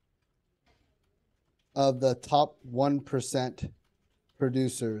 of the top 1%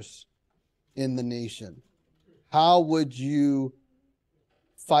 producers in the nation. How would you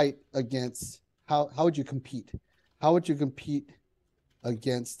fight against, how would you compete? How would you compete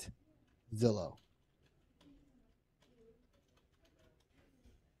against Zillow?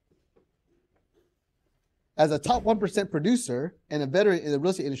 As a top 1% producer and a veteran in the real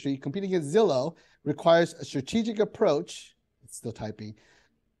estate industry, competing against Zillow requires a strategic approach. It's still typing.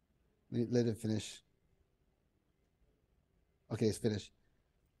 Let it finish. Okay, it's finished.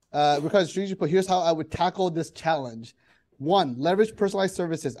 Requires a strategic approach. Here's how I would tackle this challenge. 1, leverage personalized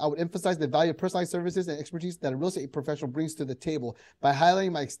services. I would emphasize the value of personalized services and expertise that a real estate professional brings to the table by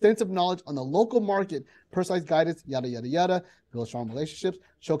highlighting my extensive knowledge on the local market, personalized guidance, yada, yada, yada, build strong relationships,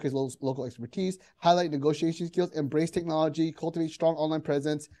 showcase local expertise, highlight negotiation skills, embrace technology, cultivate strong online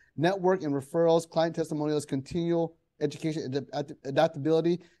presence, network and referrals, client testimonials, continual education,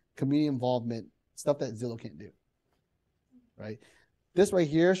 adaptability, community involvement, stuff that Zillow can't do, right? This right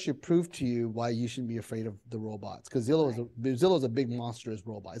here should prove to you why you shouldn't be afraid of the robots, because Zillow is a big monstrous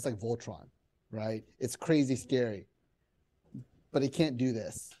robot. It's like Voltron, right? It's crazy scary, but it can't do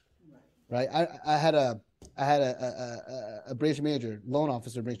this, right? I had a branch manager, loan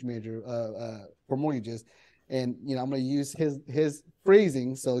officer, branch manager for mortgages, and I'm going to use his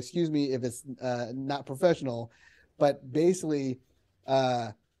phrasing. So excuse me if it's not professional, but basically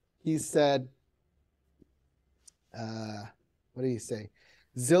he said. What did he say?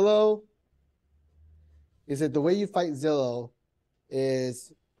 Zillow, he said the way you fight Zillow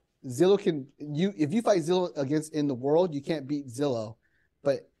is Zillow if you fight Zillow against in the world, you can't beat Zillow.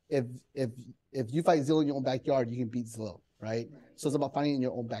 But if you fight Zillow in your own backyard, you can beat Zillow, right? So it's about fighting in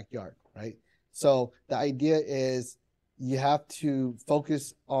your own backyard, right? So the idea is you have to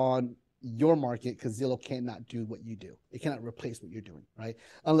focus on your market because Zillow cannot do what you do. It cannot replace what you're doing, right?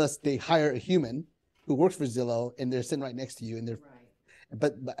 Unless they hire a human who works for Zillow and they're sitting right next to you and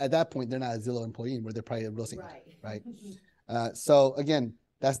but at that point they're not a Zillow employee anymore. They're probably a real estate agent, right? So again,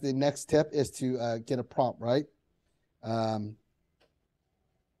 That's the next tip, is to get a prompt, right?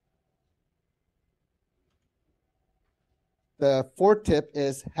 The fourth tip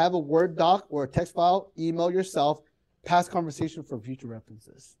is have a Word doc or a text file, email yourself, past conversation for future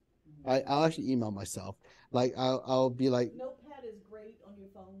references. Right? I'll actually email myself. Like I'll be like, Notepad is great on your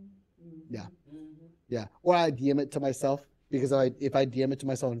phone. yeah, yeah. Or I DM it to myself, because if I DM it to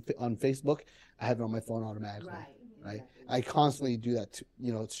myself on Facebook, I have it on my phone automatically. Right. I constantly do that to,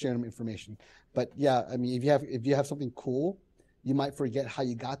 share them information. But yeah, I mean, if you have something cool, you might forget how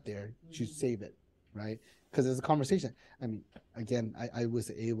you got there. You save it, right? Because there's a conversation. I mean, again, I was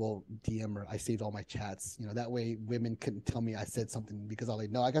able DM her. I saved all my chats. That way women couldn't tell me I said something, because I was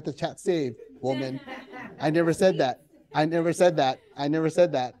like, no, I got the chat saved, woman. I never said that. I never said that.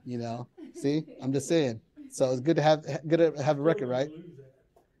 See, I'm just saying. So it's good to have a record, right?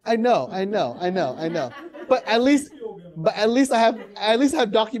 I know. But at least I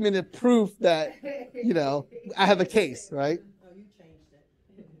have documented proof that I have a case, right? Oh, you changed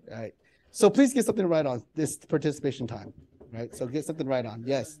it. All right. So please get something right on this participation time, right? So get something right on.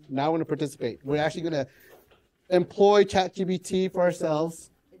 Yes. Now we're going to participate. We're actually going to employ ChatGPT for ourselves.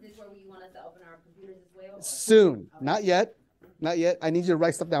 Is this where you want us to open our computers as well? Or? Soon. Not yet. I need you to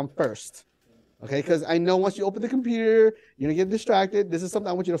write stuff down first. Okay? Because I know once you open the computer, you're going to get distracted. This is something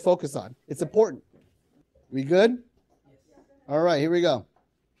I want you to focus on. It's important. We good? All right. Here we go.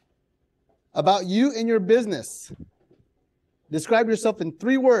 About you and your business. Describe yourself in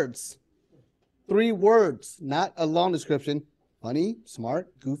 3 words. 3 words, not a long description. Funny, smart,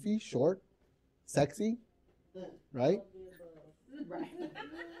 goofy, short, sexy, right?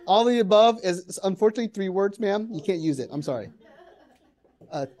 All the above is unfortunately 3 words, ma'am. You can't use it. I'm sorry.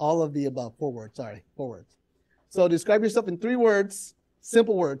 All of the above, 4 words. Sorry, 4 words. So describe yourself in 3 words,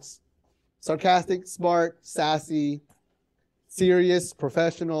 simple words. Sarcastic, smart, sassy, serious,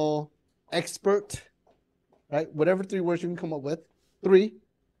 professional, expert, right? Whatever 3 words you can come up with. 3.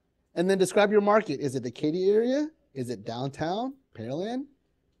 And then describe your market. Is it the Katy area? Is it downtown, Pearland?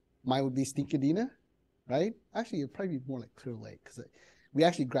 Mine would be Stinkadina, right? Actually, it'd probably be more like Clear Lake, because we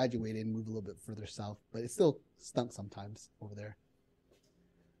actually graduated and moved a little bit further south, but it still stunk sometimes over there.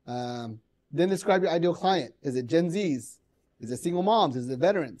 Then describe your ideal client. Is it Gen Zs? Is it single moms? Is it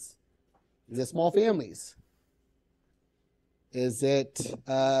veterans? Is it small families? Is it,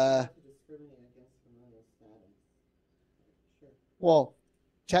 well,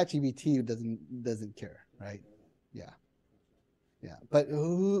 ChatGPT doesn't care, right? Yeah. But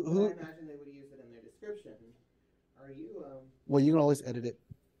who? I imagine they would use it in their description. Are you? Well, you can always edit it.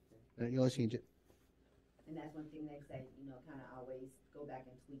 You can always change it. And that's one thing they say, kind of always go back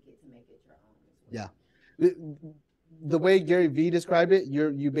and tweak it to make it your own. Yeah. The way Gary Vee described it,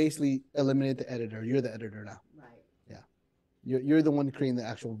 you basically eliminate the editor. You're the editor now. Right. Yeah. You're the one creating the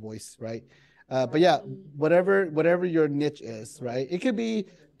actual voice, right? But yeah, whatever your niche is, right? It could be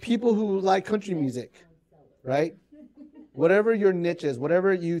people who like country music, right? Whatever your niche is,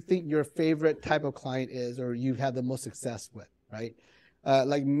 whatever you think your favorite type of client is, or you've had the most success with, right?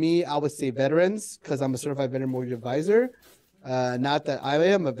 Like me, I would say veterans, because I'm a certified veteran mortgage advisor. Not that I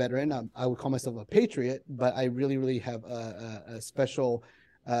am a veteran, I would call myself a patriot, but I really have a special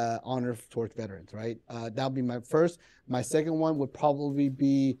honor towards veterans, right? That would be my first. My second one would probably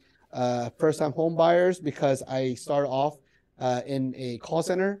be first-time home buyers, because I started off in a call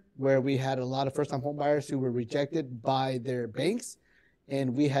center where we had a lot of first-time home buyers who were rejected by their banks,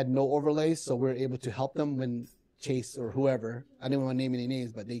 and we had no overlays, so we were able to help them when Chase or whoever, I didn't want to name any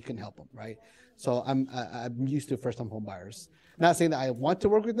names, but they couldn't help them, right? So I'm used to first-time home buyers. Not saying that I want to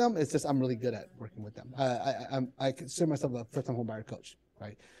work with them, it's just I'm really good at working with them. I consider myself a first-time home buyer coach,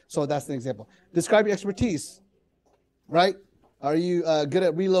 right? So that's an example. Describe your expertise, right? Are you good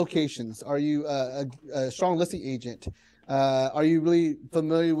at relocations? Are you a strong listing agent? Are you really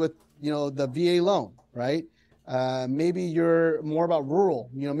familiar with, the VA loan, right? Maybe you're more about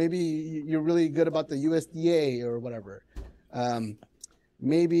rural. Maybe you're really good about the USDA or whatever.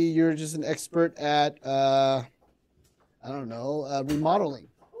 Maybe you're just an expert at, remodeling,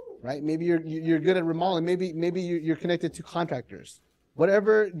 right? Maybe you're good at remodeling. Maybe you're connected to contractors.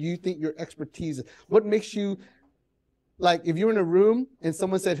 Whatever you think your expertise is. What makes you, like, if you're in a room and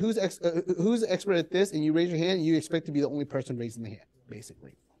someone said, who's expert at this, and you raise your hand, you expect to be the only person raising the hand,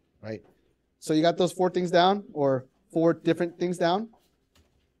 basically, right? So you got those 4 things down, or 4 different things down?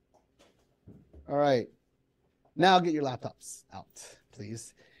 All right. Now get your laptops out,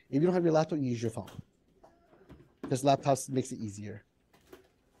 please. If you don't have your laptop, use your phone. Because laptops makes it easier.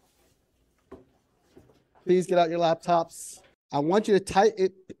 Please get out your laptops. I want you to type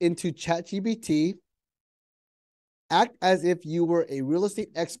it into ChatGPT Act as if you were a real estate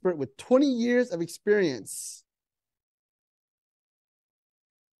expert with 20 years of experience.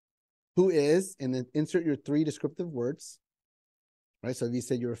 Who is, and then insert your 3 descriptive words, right? So if you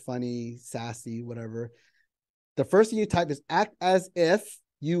said you're funny, sassy, whatever, the first thing you type is act as if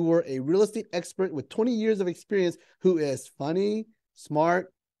you were a real estate expert with 20 years of experience who is funny,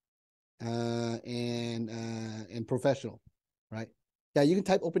 smart, and professional, right? Yeah, you can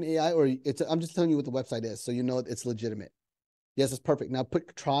type OpenAI, or I'm just telling you what the website is, so you know it's legitimate. Yes, it's perfect. Now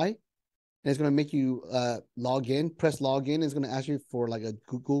put try, and it's going to make you log in. Press log in. It's going to ask you for like a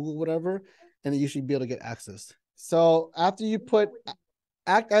Google whatever, and then you should be able to get access. So after you put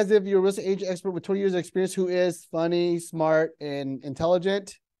act as if you're a real estate agent expert with 20 years of experience who is funny, smart, and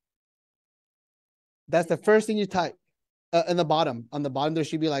intelligent, that's the first thing you type. In the bottom, on the bottom, there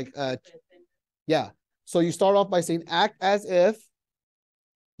should be like, yeah. So you start off by saying, act as if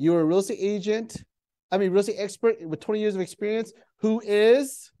you're a real estate agent, real estate expert with 20 years of experience who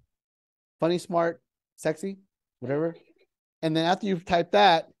is funny, smart, sexy, whatever. And then after you've typed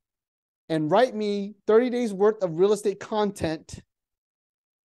that, and write me 30 days worth of real estate content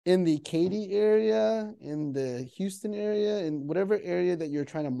in the Katy area, in the Houston area, in whatever area that you're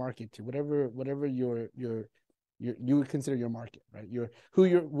trying to market to, whatever you would consider your market, right?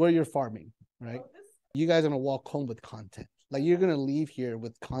 Where you're farming, right? You guys are gonna walk home with content. Like you're gonna leave here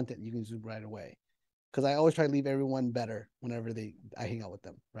with content you can use right away. Because I always try to leave everyone better whenever I hang out with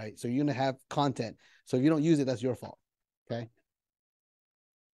them, right? So you're gonna have content. So if you don't use it, that's your fault. Okay.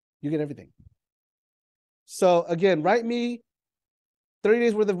 You get everything. So again, write me 30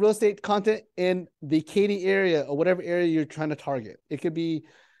 days worth of real estate content in the Katy area or whatever area you're trying to target. It could be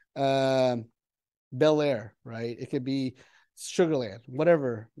Bel Air, right? It could be Sugarland,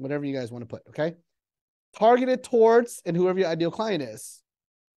 whatever you guys want to put, okay? Targeted towards and whoever your ideal client is,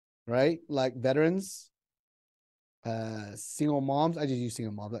 right? Like veterans, single moms. I just use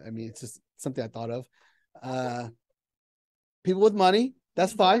single moms. I mean, it's just something I thought of. People with money,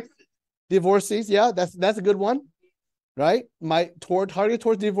 that's fine. Divorcees, yeah, that's a good one, right? Target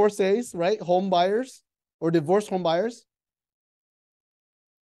towards divorcees, right? Home buyers or divorced home buyers.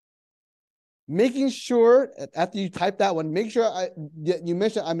 Making sure after you type that one, make sure you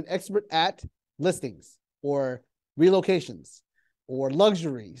mention I'm an expert at listings or relocations or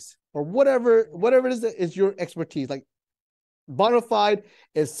luxuries or whatever it is that is your expertise. Like bona fide,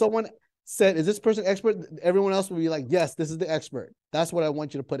 if someone said, is this person expert? Everyone else will be like, yes, this is the expert. That's what I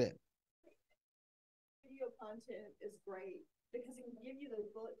want you to put in. Video content is great because it can give you those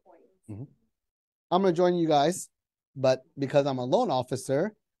bullet points. Mm-hmm. I'm going to join you guys, but because I'm a loan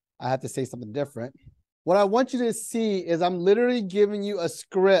officer, I have to say something different. What I want you to see is I'm literally giving you a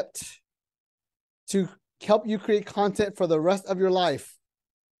script to help you create content for the rest of your life.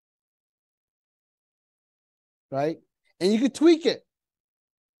 Right? And you can tweak it.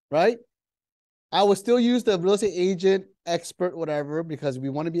 Right? I will still use the real estate agent, expert, whatever, because we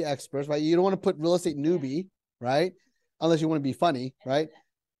want to be experts, right? You don't want to put real estate newbie, right? Unless you want to be funny, right?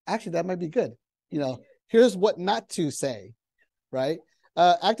 Actually, that might be good. Here's what not to say, right?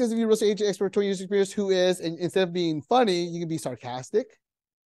 Act as if you're a real estate agent expert, 20 years experience, who is, and instead of being funny, you can be sarcastic,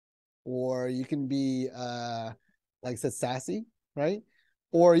 or you can be, like I said, sassy, right?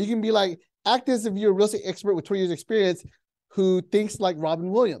 Or you can be like, act as if you're a real estate expert with 20 years experience who thinks like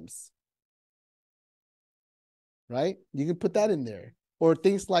Robin Williams, right? You can put that in there. Or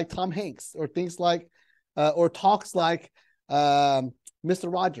things like Tom Hanks, or things like, or talks like Mr.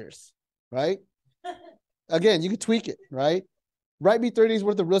 Rogers, right? Again, you can tweak it, right? Write me 30 days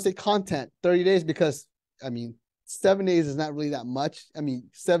worth of real estate content, 30 days, because 7 days is not really that much.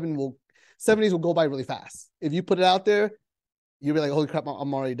 7 days will go by really fast. If you put it out there, you'll be like, holy crap,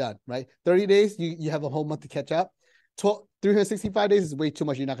 I'm already done, right? 30 days, you have a whole month to catch up. 365 days is way too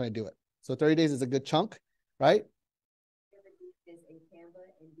much. You're not going to do it. So 30 days is a good chunk, right?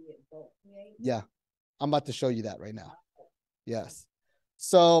 Yeah, I'm about to show you that right now. Yes.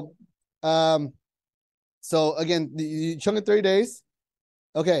 So, again, you chunk in 30 days.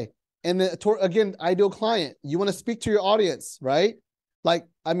 Okay. And then again, ideal client, you want to speak to your audience, right? Like,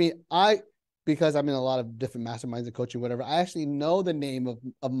 because I'm in a lot of different masterminds and coaching, whatever, I actually know the name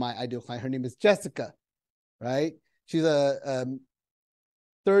of my ideal client. Her name is Jessica, right? She's a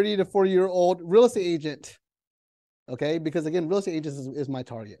 30 to 40-year-old real estate agent. Okay. Because again, real estate agents is my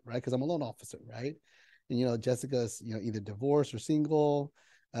target, right? Because I'm a loan officer, right? And, Jessica's, either divorced or single,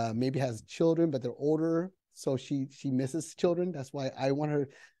 maybe has children, but they're older. So she misses children. That's why I want her.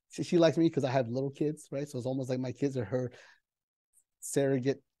 She likes me because I have little kids, right? So it's almost like my kids are her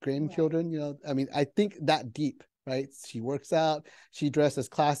surrogate grandchildren. I think that deep, right? She works out. She dresses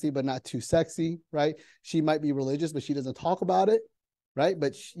classy, but not too sexy, right? She might be religious, but she doesn't talk about it, right?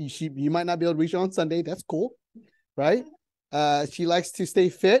 But you might not be able to reach her on Sunday. That's cool, right? She likes to stay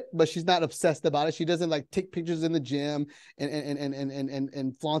fit, but she's not obsessed about it. She doesn't like take pictures in the gym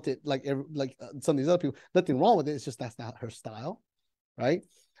and flaunt it like some of these other people. Nothing wrong with it. It's just that's not her style, right?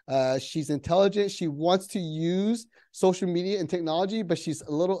 She's intelligent. She wants to use social media and technology, but she's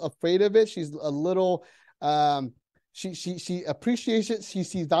a little afraid of it. She's a little she appreciates it. She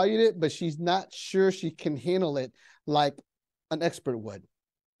sees value in it, but she's not sure she can handle it like an expert would.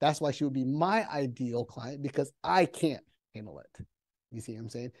 That's why she would be my ideal client, because I can't handle it. You see what I'm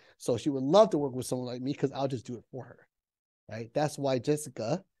saying? So she would love to work with someone like me because I'll just do it for her, right? That's why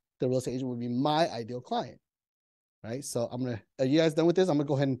Jessica, the real estate agent, would be my ideal client, right? So are you guys done with this? I'm gonna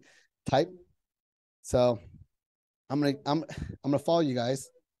go ahead and type. So I'm gonna follow you guys.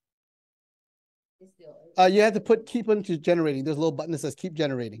 You have to keep into generating. There's a little button that says keep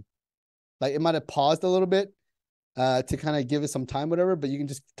generating. Like it might have paused a little bit to kind of give it some time, whatever, but you can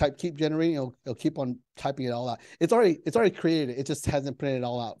just type keep generating. It'll keep on typing it all out. It's already created. It just hasn't printed it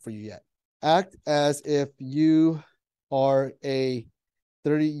all out for you yet. Act as if you are a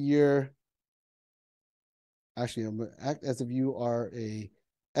 30-year, actually, I'm gonna act as if you are a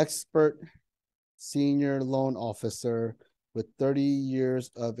expert senior loan officer with 30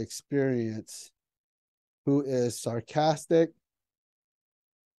 years of experience who is sarcastic,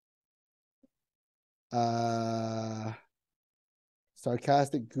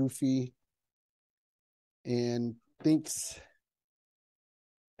 goofy, and thinks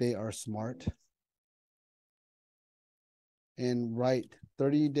they are smart, and write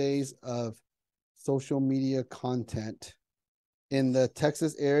 30 days of social media content in the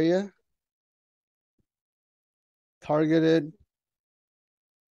Texas area targeted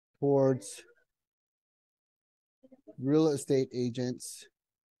towards real estate agents,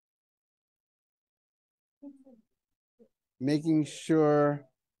 making sure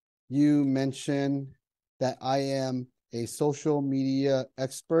you mention that I am a social media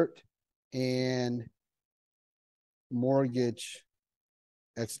expert and mortgage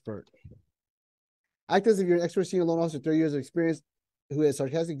expert. Act as if you're an expert senior loan officer with 30 years of experience who is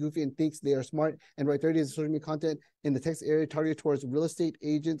sarcastic, goofy, and thinks they are smart, and write 30 days of social media content in the Texas area targeted towards real estate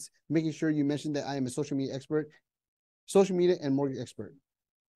agents, making sure you mention that I am a social media expert, social media and mortgage expert.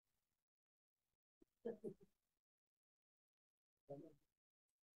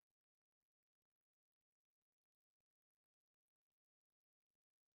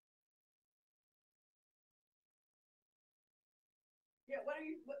 Yeah, what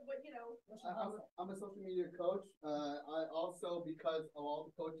you know? I'm a social media coach. I also, because of all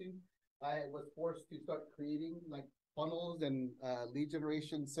the coaching, I was forced to start creating like funnels and lead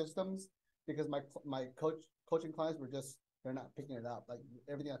generation systems, because my coaching clients were they're not picking it up. Like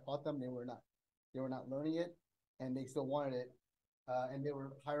everything I taught them, they were not learning it, and they still wanted it, and they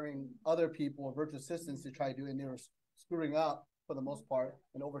were hiring other people, virtual assistants, to try to do it, and they were screwing up for the most part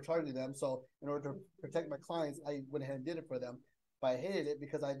and overcharging them. So in order to protect my clients, I went ahead and did it for them. But I hated it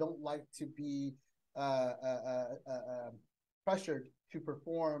because I don't like to be pressured to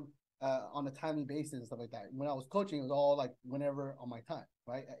perform on a timely basis and stuff like that. When I was coaching, it was all like whenever on my time,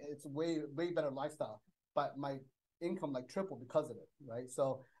 right? It's way better lifestyle, but my income like tripled because of it, right?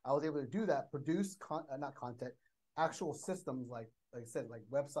 So I was able to do that, produce not content, actual systems like I said, like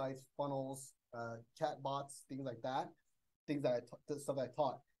websites, funnels, chat bots, things like that, stuff that I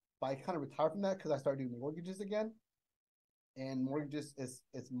taught. But I kind of retired from that because I started doing mortgages again. And mortgages is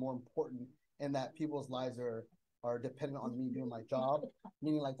more important in that people's lives are dependent on me doing my job,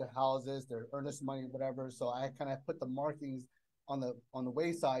 meaning like their houses, their earnest money, whatever. So I kind of put the markings on the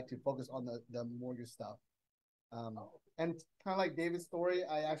wayside to focus on the mortgage stuff. And kind of like David's story,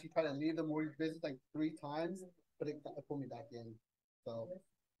 I actually tried to leave the mortgage business like 3 times, but it pulled me back in. So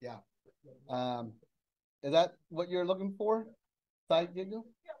yeah. Is that what you're looking for? Side giggle?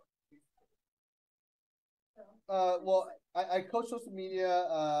 Well, I coach social media.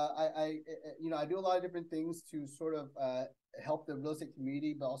 I do a lot of different things to sort of help the real estate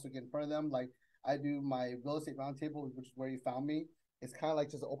community, but also get in front of them. Like I do my real estate roundtable, which is where you found me. It's kind of like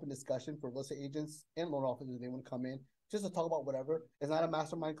just an open discussion for real estate agents and loan officers. They want to come in just to talk about whatever. It's not a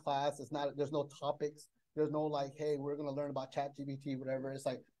mastermind class. There's no topics. There's no like, hey, we're going to learn about ChatGPT, whatever. It's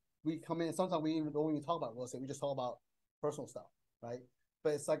like we come in. Sometimes we don't even talk about real estate. We just talk about personal stuff, right?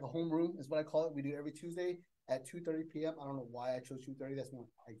 But it's like a home room is what I call it. We do it every Tuesday at 2:30 p.m. I don't know why I chose 2:30. That's when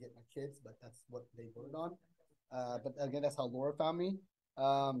I get my kids, but that's what they voted on. But again, that's how Laura found me.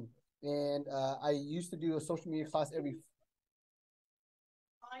 I used to do a social media class every.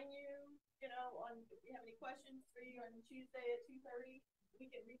 Find you, if you have any questions. you on Tuesday at 2:30, we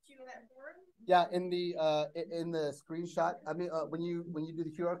can reach you in that forum? Yeah, in the screenshot. I mean, when you do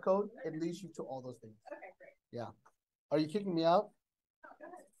the QR code, it leads you to all those things. Okay, great. Yeah. Are you kicking me out? No, go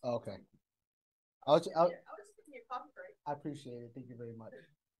ahead. Oh, okay. I was just giving you a coffee break. I appreciate it. Thank you very much.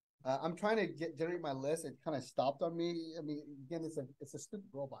 I'm trying to generate my list. It kind of stopped on me. I mean, again, it's a stupid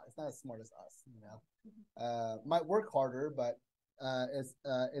robot. It's not as smart as us, you know. Might work harder, but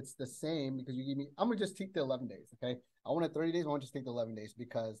it's the same because you give me. I'm gonna just take the 11 days. Okay, I want it 30 days. I want to just take the 11 days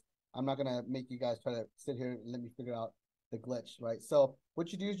because I'm not gonna make you guys try to sit here and let me figure out the glitch, right? So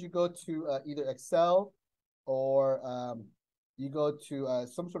what you do is you go to either Excel or you go to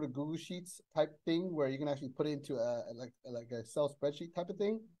some sort of Google Sheets type thing where you can actually put it into like an Excel spreadsheet type of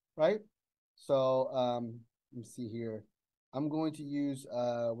thing, right? So let me see here. I'm going to use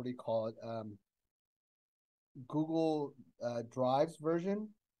what do you call it? Google Drives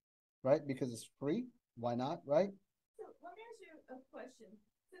version, right? Because it's free. Why not, right? So let me ask you a question.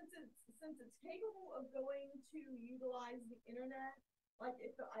 Since it's capable of going to utilize the internet, like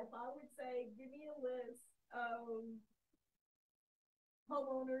if I would say, give me a list of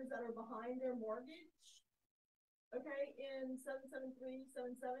homeowners that are behind their mortgage, okay, in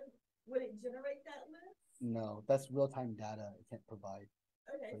 77377, would it generate that list? No, that's real-time data. It can't provide.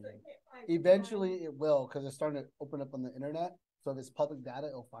 Okay, so it can't find. Eventually it will because it's starting to open up on the internet. So if it's public data,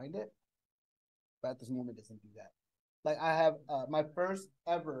 it'll find it. But at this moment, it doesn't do that. Like I have my first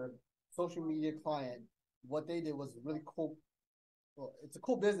ever social media client. What they did was really cool. Well, it's a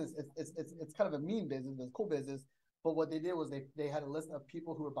cool business. It's kind of a mean business, but it's a cool business. But what they did was they had a list of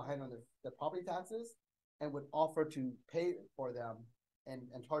people who were behind on their property taxes and would offer to pay for them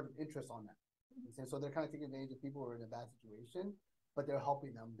and charge interest on that. And so they're kind of taking advantage of people who are in a bad situation, but they're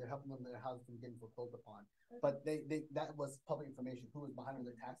helping them. They're helping them their houses from getting foreclosed upon. But that was public information. Who was behind on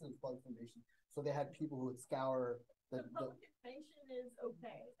their taxes was public information. So they had people who would scour the public information is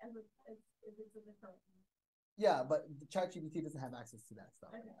okay as if it's in the current. Yeah, but ChatGPT doesn't have access to that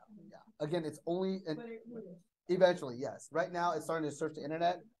stuff. Okay. Yeah. Again, it's only But it would. eventually, yes. Right now, it's starting to search the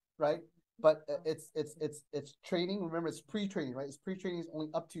internet, right? But it's training. Remember, it's pre-training, right? It's pre-training is only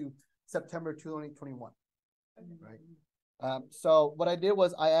up to September 2021, right? So what I did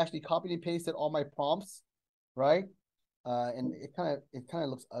was I actually copied and pasted all my prompts, right? And it kind of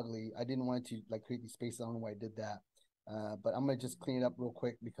looks ugly. I didn't want it to like create these spaces. I don't know why I did that. But I'm gonna just clean it up real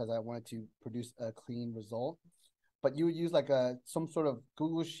quick because I wanted to produce a clean result. But you would use like some sort of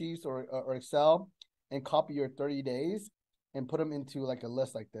Google Sheets or Excel and copy your 30 days and put them into like a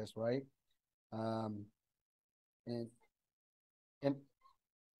list like this, right? And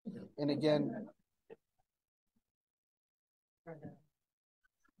again,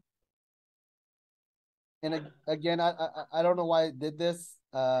 I don't know why I did this.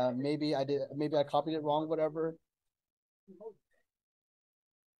 Maybe I copied it wrong, whatever.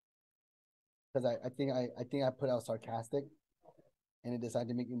 Because I think I put out sarcastic and it decided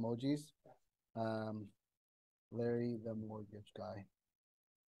to make emojis. Larry the mortgage guy.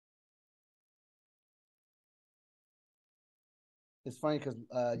 It's funny because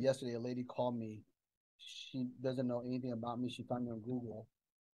yesterday a lady called me. She doesn't know anything about me. She found me on Google.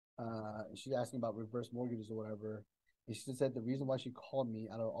 She's asking about reverse mortgages or whatever. And she said the reason why she called me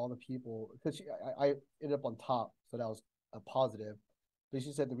out of all the people, because I ended up on top, so that was a positive. But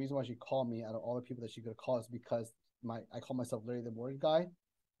she said the reason why she called me out of all the people that she could call is because I call myself Larry the mortgage guy,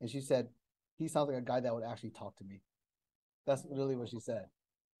 and she said he sounds like a guy that would actually talk to me. That's really what she said.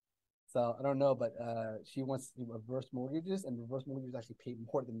 So I don't know, but she wants reverse mortgages, and reverse mortgages actually pay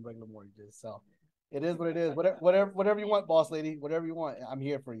more than regular mortgages. So it is what it is. Whatever you want, boss lady. Whatever you want, I'm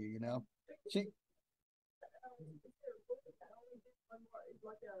here for you. You know, she.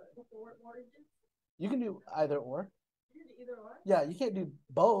 You can do either or. Yeah, you can't do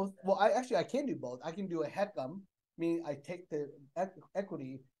both. Well, I can do both. I can do a HECM, meaning I take the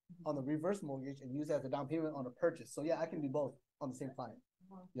equity on the reverse mortgage and use that as a down payment on a purchase. So yeah, I can do both on the same client.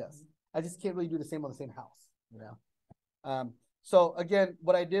 Yes, I just can't really do the same on the same house. You know. So again,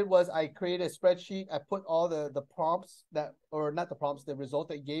 what I did was I created a spreadsheet. I put all the prompts or not the prompts, the result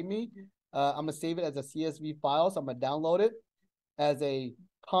that gave me. I'm gonna save it as a CSV file. So I'm gonna download it as a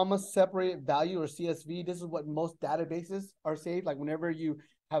comma separated value or CSV. This is what most databases are saved. Like whenever you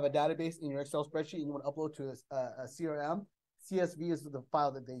have a database in your Excel spreadsheet and you want to upload to a CRM, CSV is the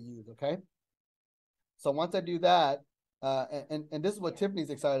file that they use. Okay. So once I do that, and this is what Tiffany's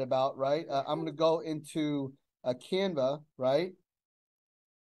excited about, right? I'm gonna go into Canva, right?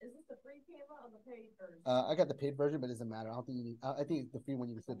 Is this the free I got the paid version, but it doesn't matter. I don't think you need. I think the free one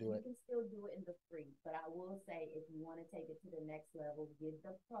you can still do You it. can still do it in the free, but I will say if you want to take it to the next level, get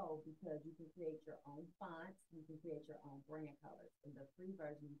the pro because you can create your own fonts, you can create your own brand colors. In the free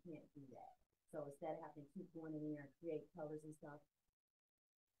version, you can't do that. So instead of having to keep going in there and create colors and stuff,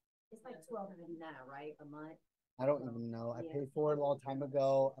 it's like $12.99, right, a month. I don't even know. I paid for it a long time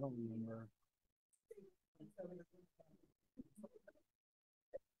ago. I don't remember.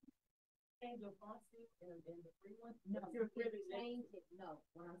 Your font in the free one? No, you can change it. No,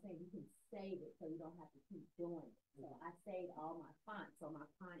 what I'm saying, you can save it so you don't have to keep doing it. So I saved all my fonts. So my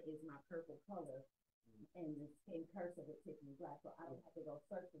font is my purple color and the same cursive with Tiffany Black. So I don't have to go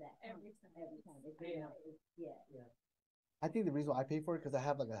search for that every time. Yeah. I think the reason why I pay for it because I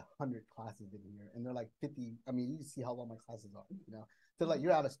have like 100 classes in here, and they're like 50. I mean, you see how long my classes are. So like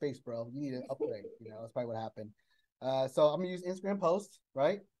you're out of space, bro. You need an upgrade. That's probably what happened. So I'm gonna use Instagram posts,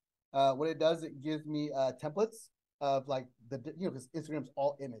 right? What it does, it gives me templates of like because Instagram's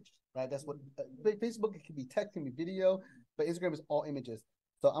all image, right? That's what Facebook, it can be text, can be video, but Instagram is all images.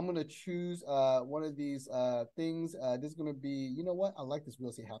 So I'm gonna choose one of these things. This is gonna be, you know what? I like this real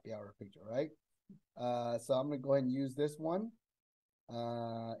estate happy hour picture, right? So I'm gonna go ahead and use this one.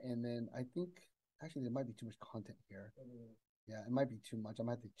 And then I think actually there might be too much content here. Yeah, it might be too much. I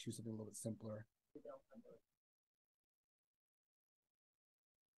might have to choose something a little bit simpler.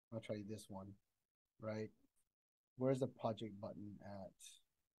 I'll try this one, right? Where's the project button at?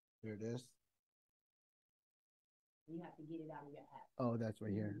 There it is. You have to get it out of your app. Oh, that's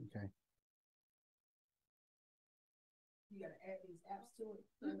right here. Okay. You gotta add these apps to it.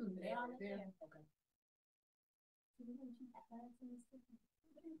 They're all in there. Okay.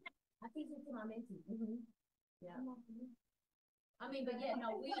 I teach it to my mentee. Yeah. I mean, but yeah,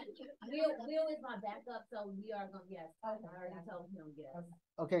 no, Will is my backup, so we are gonna, yes, I already told him, yes.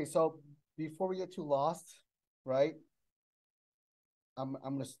 Okay, so before we get too lost, right? I'm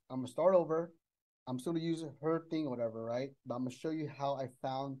gonna start over. I'm still gonna use her thing or whatever, right? But I'm gonna show you how I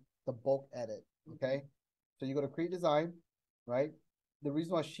found the bulk edit. Okay, so you go to create design, right? The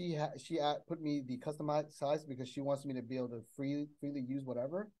reason why she put me the customized size because she wants me to be able to freely use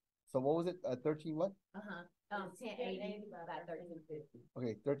whatever. So what was it? 13 what? 1080 by 1350.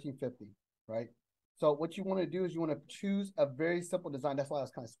 Okay, 1350, right? So what you want to do is you want to choose a very simple design. That's why I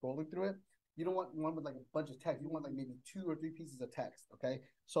was kind of scrolling through it. You don't want one with like a bunch of text. You want like maybe 2 or 3 pieces of text, okay?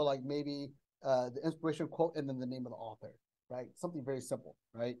 So like maybe the inspiration quote and then the name of the author, right? Something very simple,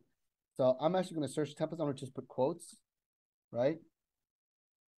 right? So I'm actually going to search templates. I'm going to just put quotes, right?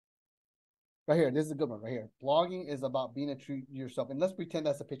 Right here, this is a good one right here. Blogging is about being a true yourself. And let's pretend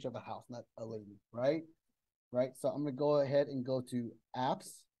that's a picture of a house, not a lady, right? Right, so I'm going to go ahead and go to apps,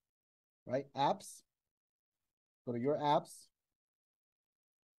 right? Apps. Go to your apps.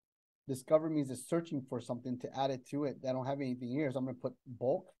 Discover means it's searching for something to add it to it. I don't have anything here, so I'm going to put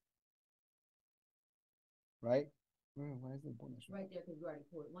bulk, right? Why is it bulk? Right there, because you already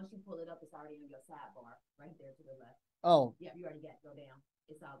pulled it. Once you pull it up, it's already on your sidebar, right there to the left. Oh. Yeah, you already got it. Go down.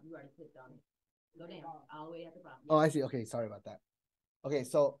 It's all, you already clicked on it. Go down, all the way at the bottom. Oh, I see. Okay, sorry about that. Okay,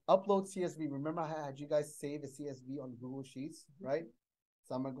 so upload CSV. Remember I had you guys save the CSV on Google Sheets, right?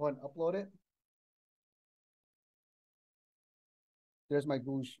 So I'm gonna go ahead and upload it. There's my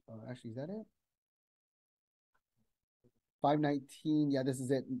Google. Actually, is that it? 5:19. Yeah, this is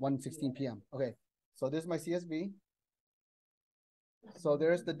it. 1:16 p.m. Okay, so this is my CSV. So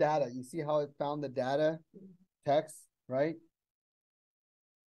there's the data. You see how it found the data text, right?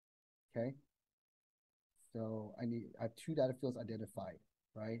 Okay. So I have 2 data fields identified,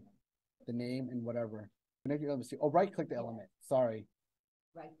 right? The name and whatever. Connect your element. Oh, right click the element. Sorry.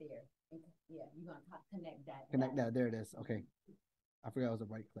 Right there. Yeah, you're gonna connect that. Connect that. There it is. Okay. I forgot it was a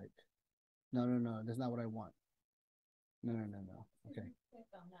right click. No. That's not what I want. No. Okay.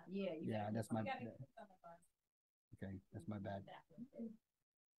 Yeah, that's my bad. Okay, that's my bad.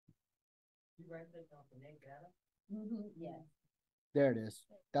 You right click on connect data? Yeah. There it is.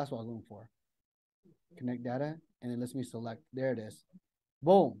 That's what I was looking for. Connect data, and it lets me select. There it is.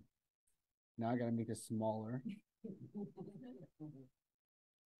 Boom. Now I gotta make it smaller.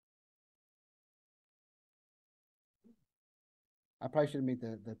 I probably should have made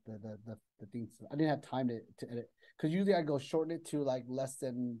the things. I didn't have time to edit because usually I go shorten it to like less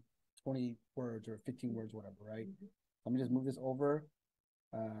than 20 words or 15 words, whatever, right? I'm gonna just move this over,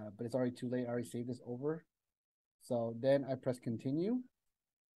 but it's already too late. I already saved this over. So then I press continue.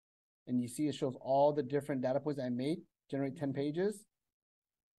 And you see it shows all the different data points I made, generate 10 pages.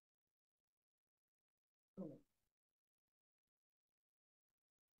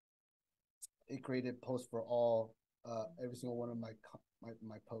 It created posts for all, every single one of my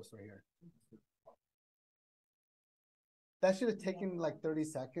my post right here. That should have taken like 30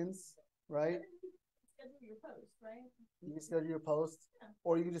 seconds, right? Schedule your post, right? You can schedule your post,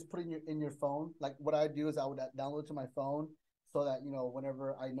 or you can just put it in your phone. Like what I do is I would download it to my phone so that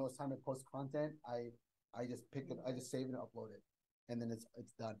whenever I know it's time to post content, I just pick it, I just save it and upload it, and then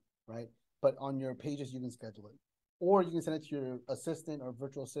it's done, right? But on your pages you can schedule it, or you can send it to your assistant or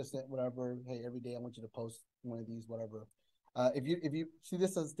virtual assistant, whatever. Hey, every day I want you to post one of these, whatever. If you see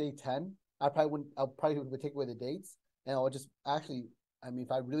this as day 10, I probably would take away the dates, and I would just actually, I mean,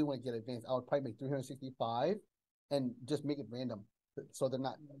 if I really want to get advanced, I would probably make 365 and just make it random. So they're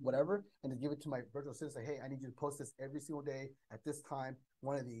not whatever, and to give it to my virtual assistant, say, hey, I need you to post this every single day at this time,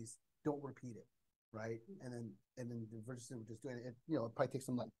 one of these, don't repeat it, right? And then the virtual assistant would just do it. It probably takes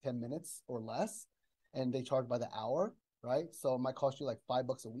them like 10 minutes or less, and they charge by the hour, right? So it might cost you like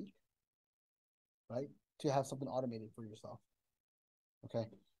 $5 a week, right? To have something automated for yourself. Okay.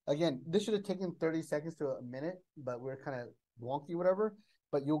 Again, this should have taken 30 seconds to a minute, but we're kind of wonky, whatever.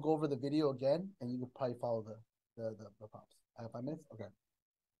 But you'll go over the video again, and you can probably follow the prompts. I have 5 minutes? Okay.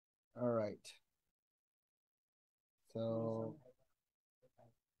 All right. So,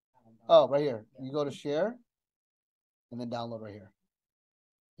 oh, right here. You go to share, and then download right here.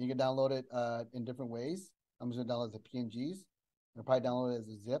 You can download it in different ways. I'm just gonna download the PNGs. I'll probably download it as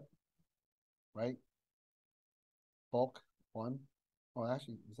a zip, right? Bulk one. Oh,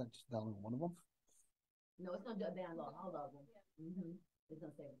 actually, is that just download one of them? No, it's gonna download all of them. Mm-hmm. It's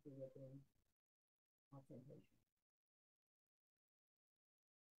gonna save it to your thing.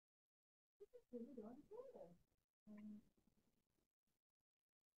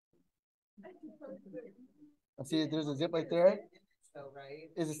 I see there's a zip right there. So,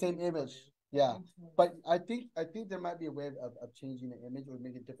 right? It's the same image. Yeah. But I think there might be a way of changing the image or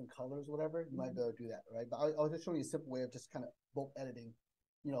make it different colors or whatever. You might be able to do that, right? But I was just showing you a simple way of just kind of bulk editing,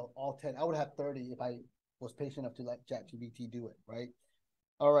 all 10. I would have 30 if I was patient enough to let ChatGPT do it, right?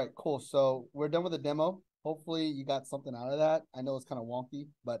 All right, cool. So we're done with the demo. Hopefully you got something out of that. I know it's kind of wonky,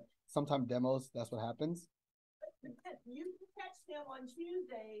 but sometimes demos, that's what happens. You can catch him on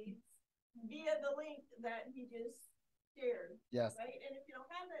Tuesdays via the link that he just shared. Yes. Right? And if you don't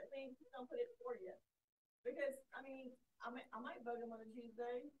have that link, he's gonna put it for you. Because I might bug him on a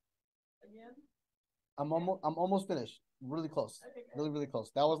Tuesday again. I'm almost finished. Really close. Okay, Really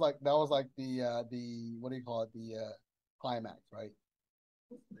close. That was like the what do you call it? The climax, right?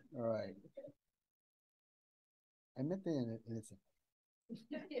 All right. I meant the innocent.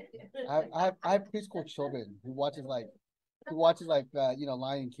 I have preschool children who watches Lion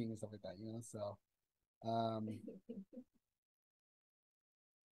King and stuff like that, so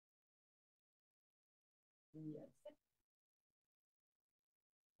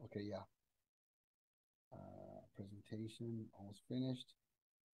okay, yeah. Presentation almost finished.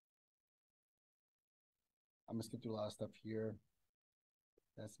 I'm gonna skip through a lot of stuff here.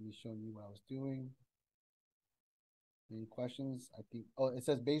 That's me showing you what I was doing. Any questions? I think, it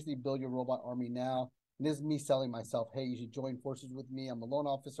says basically build your robot army now. And this is me selling myself. Hey, you should join forces with me. I'm a loan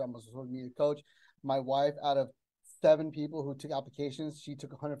officer. I'm a social media coach. My wife, out of 7 people who took applications, she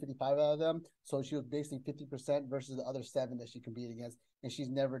took 155 out of them. So she was basically 50% versus the other 7 that she competed against. And she's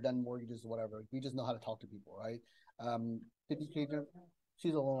never done mortgages or whatever. We just know how to talk to people, right? 50K,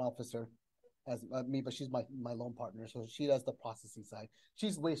 she's a loan officer as me, but she's my loan partner. So she does the processing side.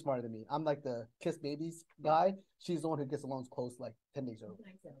 She's way smarter than me. I'm like the kiss babies guy. She's the one who gets the loans closed like 10 days early,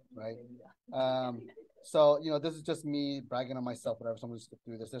 right? So, this is just me bragging on myself, whatever. So I'm going to skip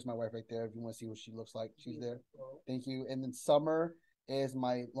through this. There's my wife right there. If you want to see what she looks like, she's there. Thank you. And then Summer is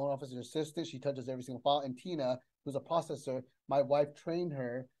my loan officer assistant. She touches every single file. And Tina, who's a processor, my wife trained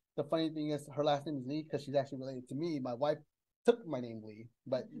her. The funny thing is her last name is Lee because she's actually related to me. My wife took my name Lee,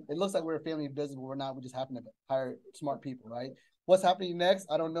 but it looks like we're a family business, but we're not. We just happen to hire smart people, right? What's happening next?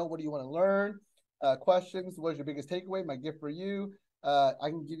 I don't know. What do you want to learn? Questions. What is your biggest takeaway? My gift for you. I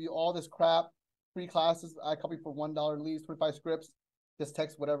can give you all this crap. Free classes. I copy for $1 leads, 25 scripts. Just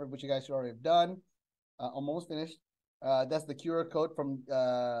text whatever, which you guys should already have done. I'm almost finished. That's the QR code from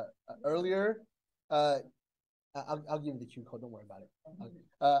earlier. I'll give you the QR code. Don't worry about it.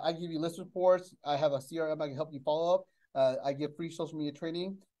 I give you list reports. I have a CRM I can help you follow up. I give free social media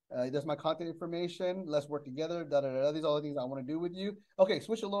training. There's my contact information. Let's work together. These are all the things I want to do with you. Okay,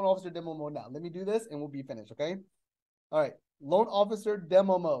 switch to loan officer demo mode now. Let me do this and we'll be finished, okay? All right, loan officer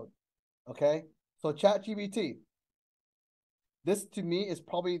demo mode, okay? So ChatGPT. This to me is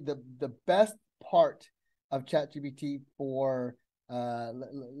probably the best part of ChatGPT for,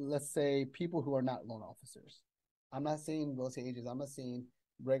 let's say, people who are not loan officers. I'm not saying real estate agents. I'm not saying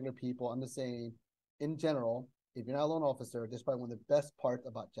regular people. I'm just saying in general, if you're not a loan officer, this is probably one of the best parts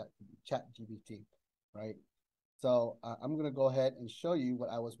about ChatGPT, right? So I'm going to go ahead and show you what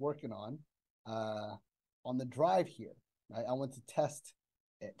I was working on the drive here, right? I want to test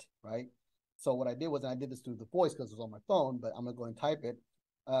it, right? So what I did was, and I did this through the voice because it was on my phone, but I'm going to go and type it.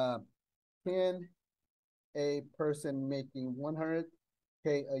 Can a person making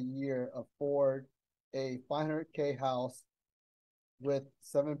 100K a year afford a 500K house with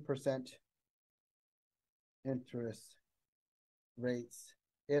 7% interest rates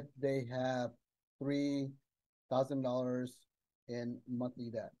if they have $3,000 in monthly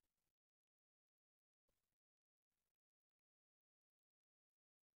debt?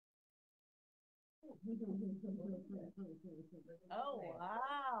 Oh,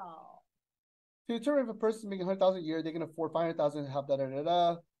 wow. To determine if a person is making 100,000 a year, they can afford 500,000 to help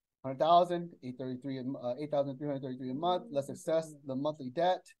 100,000, 8,333 a month. Let's assess the monthly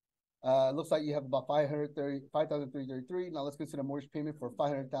debt. Looks like you have about 5,333. Now let's consider mortgage payment for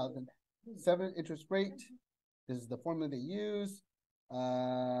 500,000. 7 interest rate. This is the formula they use.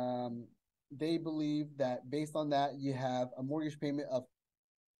 They believe that based on that, you have a mortgage payment of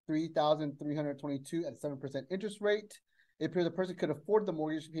 3,322 at 7% interest rate. It appears the person could afford the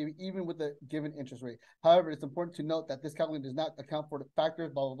mortgage payment even with the given interest rate. However, it's important to note that this calculation does not account for the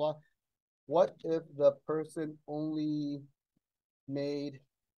factors, blah, blah, blah. What if the person only made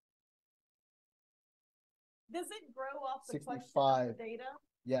Does it grow off the question 65? of the data?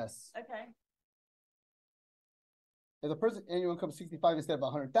 Yes. Okay. If the person's annual income is 65 instead of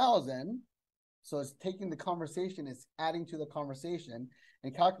 100,000, so it's taking the conversation, it's adding to the conversation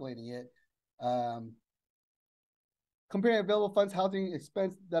and calculating it. Comparing available funds, housing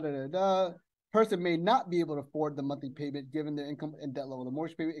expense, Person may not be able to afford the monthly payment given their income and debt level. The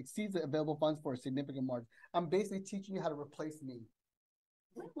mortgage payment exceeds the available funds for a significant margin. I'm basically teaching you how to replace me.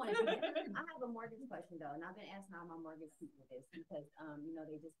 I have a mortgage question though, and I've been asking all my mortgage people this because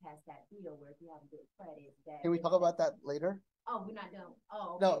they just passed that bill where if you have good credit that. Can we talk about that later? Oh, we're not done.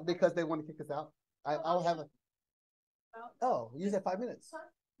 Oh, okay. No, because they want to kick us out. I'll have a. Oh, you said 5 minutes.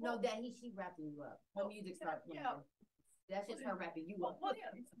 No, she's wrapping you up. Her music starts playing. Yeah. That's just her wrapping you up. Well,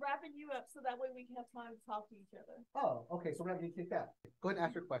 yeah, it's wrapping you up so that way we can have time to talk to each other. Oh, okay. So we're not getting kicked out. Go ahead and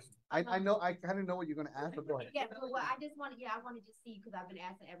ask your question. I know I kind of know what you're going to ask, but go ahead. Yeah, well, I wanted to see because I've been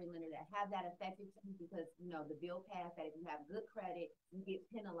asking every lender that have that affected you because the bill passed that if you have good credit, you get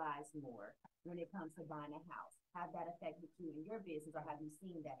penalized more when it comes to buying a house. Have that affected you in your business, or have you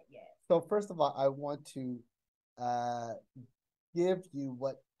seen that yet? So first of all, I want to give you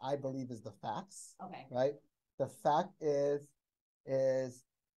what I believe is the facts. Okay. Right. The fact is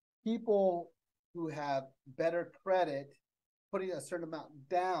people who have better credit putting a certain amount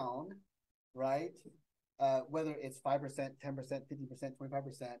down, right? Whether it's 5%, 10%, 50%,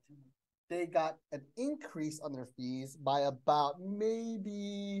 25%, they got an increase on their fees by about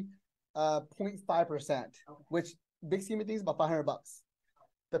maybe 0.5%, which big scheme of things about $500.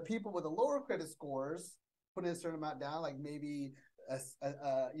 The people with the lower credit scores put in a certain amount down, like maybe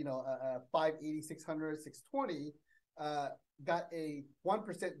 580, 600, 620, got a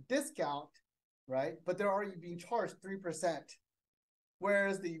 1% discount, right? But they're already being charged 3%.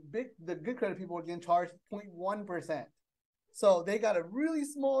 Whereas the good credit people are getting charged 0.1%. So they got a really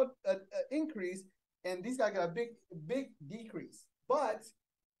small increase, and these guys got a big decrease. But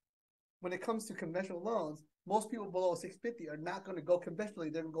when it comes to conventional loans, most people below 650 are not going to go conventionally.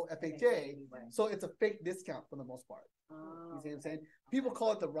 They're going to go FHA. So it's a fake discount for the most part. You see what I'm saying? People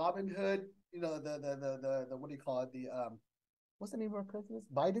call it the Robin Hood, the what do you call it? The what's the name of our president?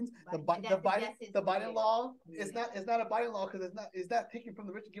 Biden's the Biden law. It's not a Biden law because it's not taking from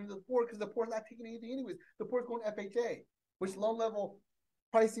the rich and giving to the poor because the poor is not taking anything anyways. The poor is going to FHA, which loan level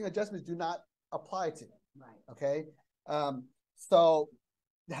pricing adjustments do not apply to. Right. Okay. So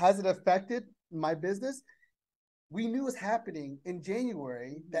has it affected my business? We knew it was happening in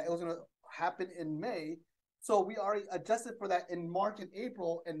January, that it was going to happen in May. So we already adjusted for that in March and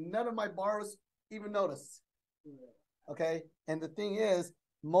April, and none of my borrowers even noticed. Okay. And the thing is,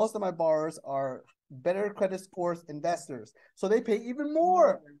 most of my borrowers are better credit scores investors. So they pay even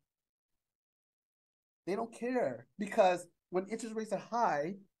more. They don't care because when interest rates are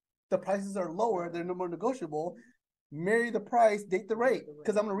high, the prices are lower, they're no more negotiable. Marry the price, date the rate,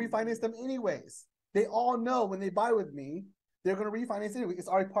 because I'm going to refinance them anyways. They all know when they buy with me, they're going to refinance anyway. It's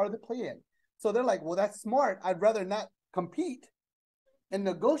already part of the plan. So they're like, well, that's smart. I'd rather not compete and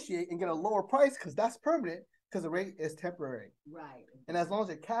negotiate and get a lower price because that's permanent because the rate is temporary. Right. And as long as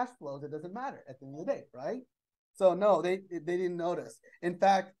it cash flows, it doesn't matter at the end of the day, right? So no, they didn't notice. In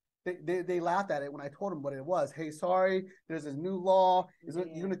fact, they laughed at it when I told them what it was. Hey, sorry, there's this new law. You're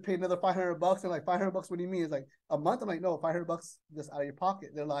gonna pay another $500. And like, $500, what do you mean? It's like a month. I'm like, no, $500 just out of your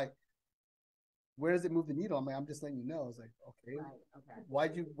pocket. They're like, where does it move the needle? I'm like, I'm just letting you know. It's like, okay,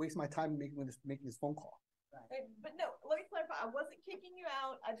 why'd you waste my time making this phone call? Right. But no, let me clarify. I wasn't kicking you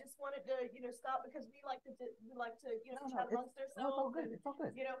out. I just wanted to, stop because we like to, chat amongst ourselves. It's all good. It's all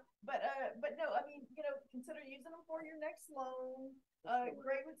good. But no, I mean, consider using them for your next loan.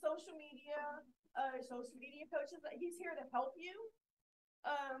 Great with social media. Social media coaches. He's here to help you.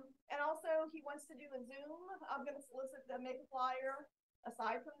 And also he wants to do a Zoom. I'm going to solicit to make a flyer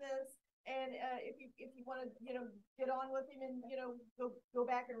aside from this. And if you want to, get on with him and, go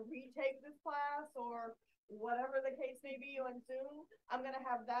back and retake this class or whatever the case may be on Zoom, I'm going to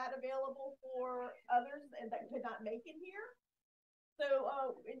have that available for others and that could not make it here. So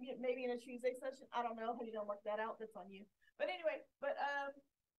maybe in a Tuesday session, I don't know how you don't work that out. That's on you. But anyway,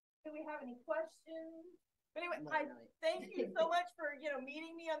 do we have any questions? But anyway, I thank you so much for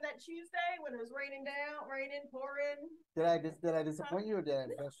meeting me on that Tuesday when it was raining, pouring. Did I disappoint you or did I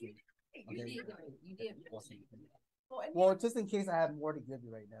impress you? You did. Well, just in case I have more to give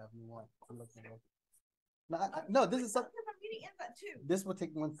you right now, if you want to look at it. No, this is something. This will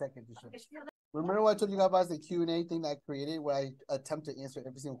take 1 second to show. Remember what I told you guys about the Q&A thing that I created where I attempt to answer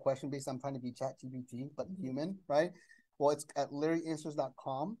every single question based on trying to be ChatGPT, but human, right? Well, it's at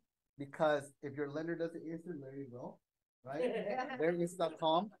LarryAnswers.com because if your lender doesn't answer, Larry will, right?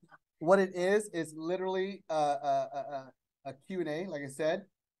 LarryAnswers.com. What it is literally a Q&A, like I said.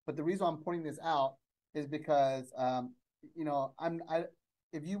 But the reason I'm pointing this out is because,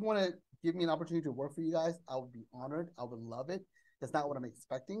 if you want to give me an opportunity to work for you guys, I would be honored. I would love it. That's not what I'm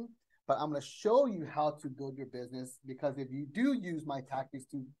expecting, but I'm going to show you how to build your business because if you do use my tactics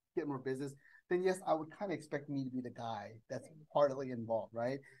to get more business, then yes, I would kind of expect me to be the guy that's partly involved,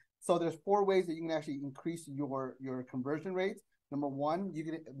 right? So there's 4 ways that you can actually increase your conversion rates. Number 1, you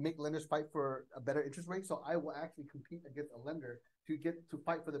can make lenders fight for a better interest rate. So I will actually compete against a lender to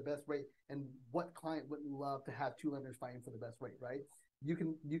fight for the best rate. And what client wouldn't love to have 2 lenders fighting for the best rate, right? You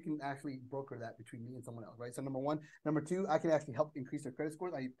can actually broker that between me and someone else, right? So number 1. Number 2, I can actually help increase their credit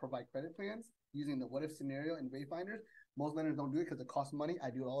scores. I provide credit plans using the what if scenario and wayfinders. Most lenders don't do it because it costs money.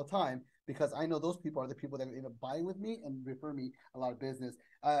 I do it all the time because I know those people are the people that end up buying with me and refer me a lot of business.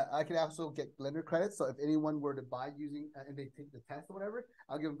 I can also get lender credits. So if anyone were to buy using and they take the test or whatever,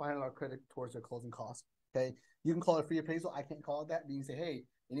 I'll give them $500 credit towards their closing costs. Okay, you can call it free appraisal. I can't call it that. But you can say, hey,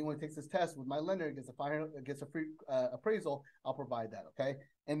 anyone who takes this test with my lender gets a free appraisal. I'll provide that. Okay,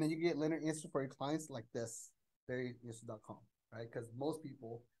 and then you get lender answers for your clients like this, LarryAnswers.com, right? Because most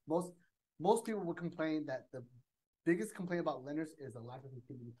people will complain that the biggest complaint about lenders is the lack of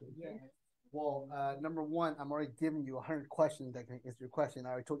communication. Yes. Well, number 1, I'm already giving you 100 questions that can answer your question. I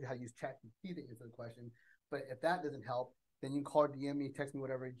already told you how to use ChatGPT to answer the question. But if that doesn't help, then you can call, DM me, text me,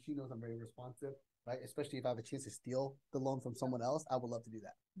 whatever. She knows I'm very responsive, right? Especially if I have a chance to steal the loan from someone else, I would love to do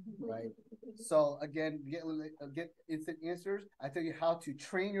that, right? So again, get instant answers. I tell you how to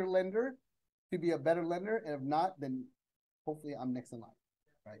train your lender to be a better lender, and if not, then hopefully I'm next in line,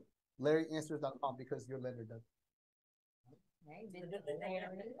 right? LarryAnswers.com because your lender does.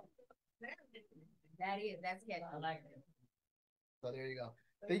 That's good. I like it. So there you go.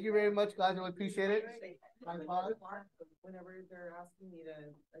 Thank you very much, guys. I appreciate it. Whenever they're asking me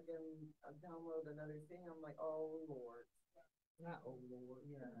to download another thing, I'm like, oh Lord, not oh Lord.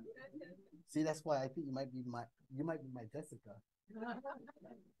 Yeah. See, that's why I think you might be my Jessica. But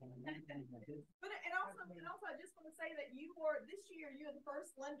also, I just want to say that this year you're the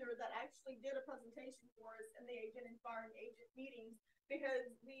first lender that actually did a presentation for us in the Agent Inspiring Agent meetings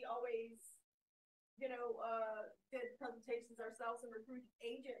because we always did presentations ourselves and recruited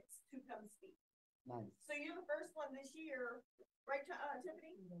agents to come speak. Nice. So you're the first one this year, right,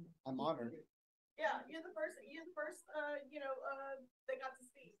 Tiffany? I'm honored. Yeah, you're the first. They got to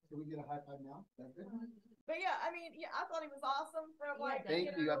speak. Can we get a high five now? That's it. But yeah, I mean, I thought he was awesome. From like, thank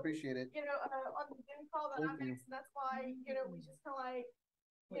you, I appreciate it. On the Zoom call that I mixed, and that's why we just kind of like,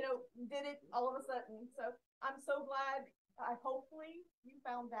 did it all of a sudden. So I'm so glad. Hopefully you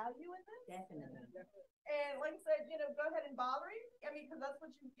found value in this. Definitely. And like I said, go ahead and bother him. I mean, because that's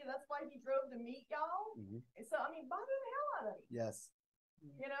that's why he drove to meet y'all. And so I mean, bother the hell out of him. Yes.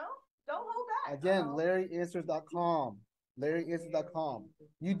 Don't hold back. Again, LarryAnswers.com. LarryAnswers.com.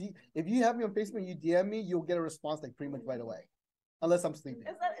 If you have me on Facebook, you DM me, you'll get a response like pretty much right away, unless I'm sleeping.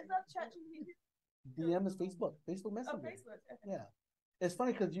 Is that ChatGPT? DM is Facebook Messenger. Oh, Facebook. Okay. Yeah. It's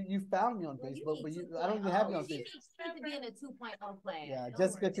funny because you found me on Facebook, but I don't even have me on Facebook. You need to be in a 2.0 plan. Yeah,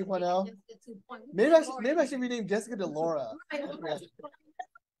 Jessica 2.0. Jessica 2.0. Maybe I should rename Jessica to Laura.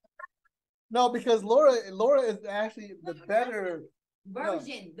 No, because Laura is actually the better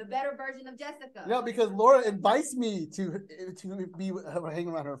version, the better version of Jessica. No, because Laura invites me to be with her, hang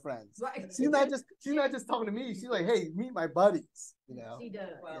around her friends. Right. She's not just talking to me. She's like, hey, meet my buddies. You know. She does.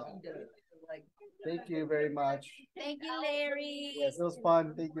 Well, She does. Like, thank you very much. Thank you, Larry. Yes, it was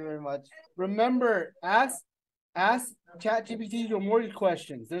fun. Thank you very much. Remember, ask ChatGPT your mortgage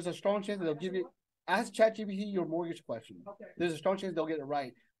questions. There's a strong chance that they'll give you. Ask ChatGPT your mortgage question. There's a strong chance they'll get it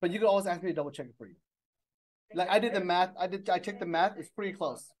right. But you can always ask me to double check it for you. Like I did the math. I checked the math. It's pretty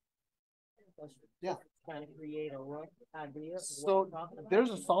close. Yeah. Trying to create a rough idea. So there's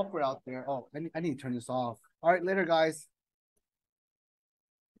a software out there. Oh, I need to turn this off. All right, later, guys.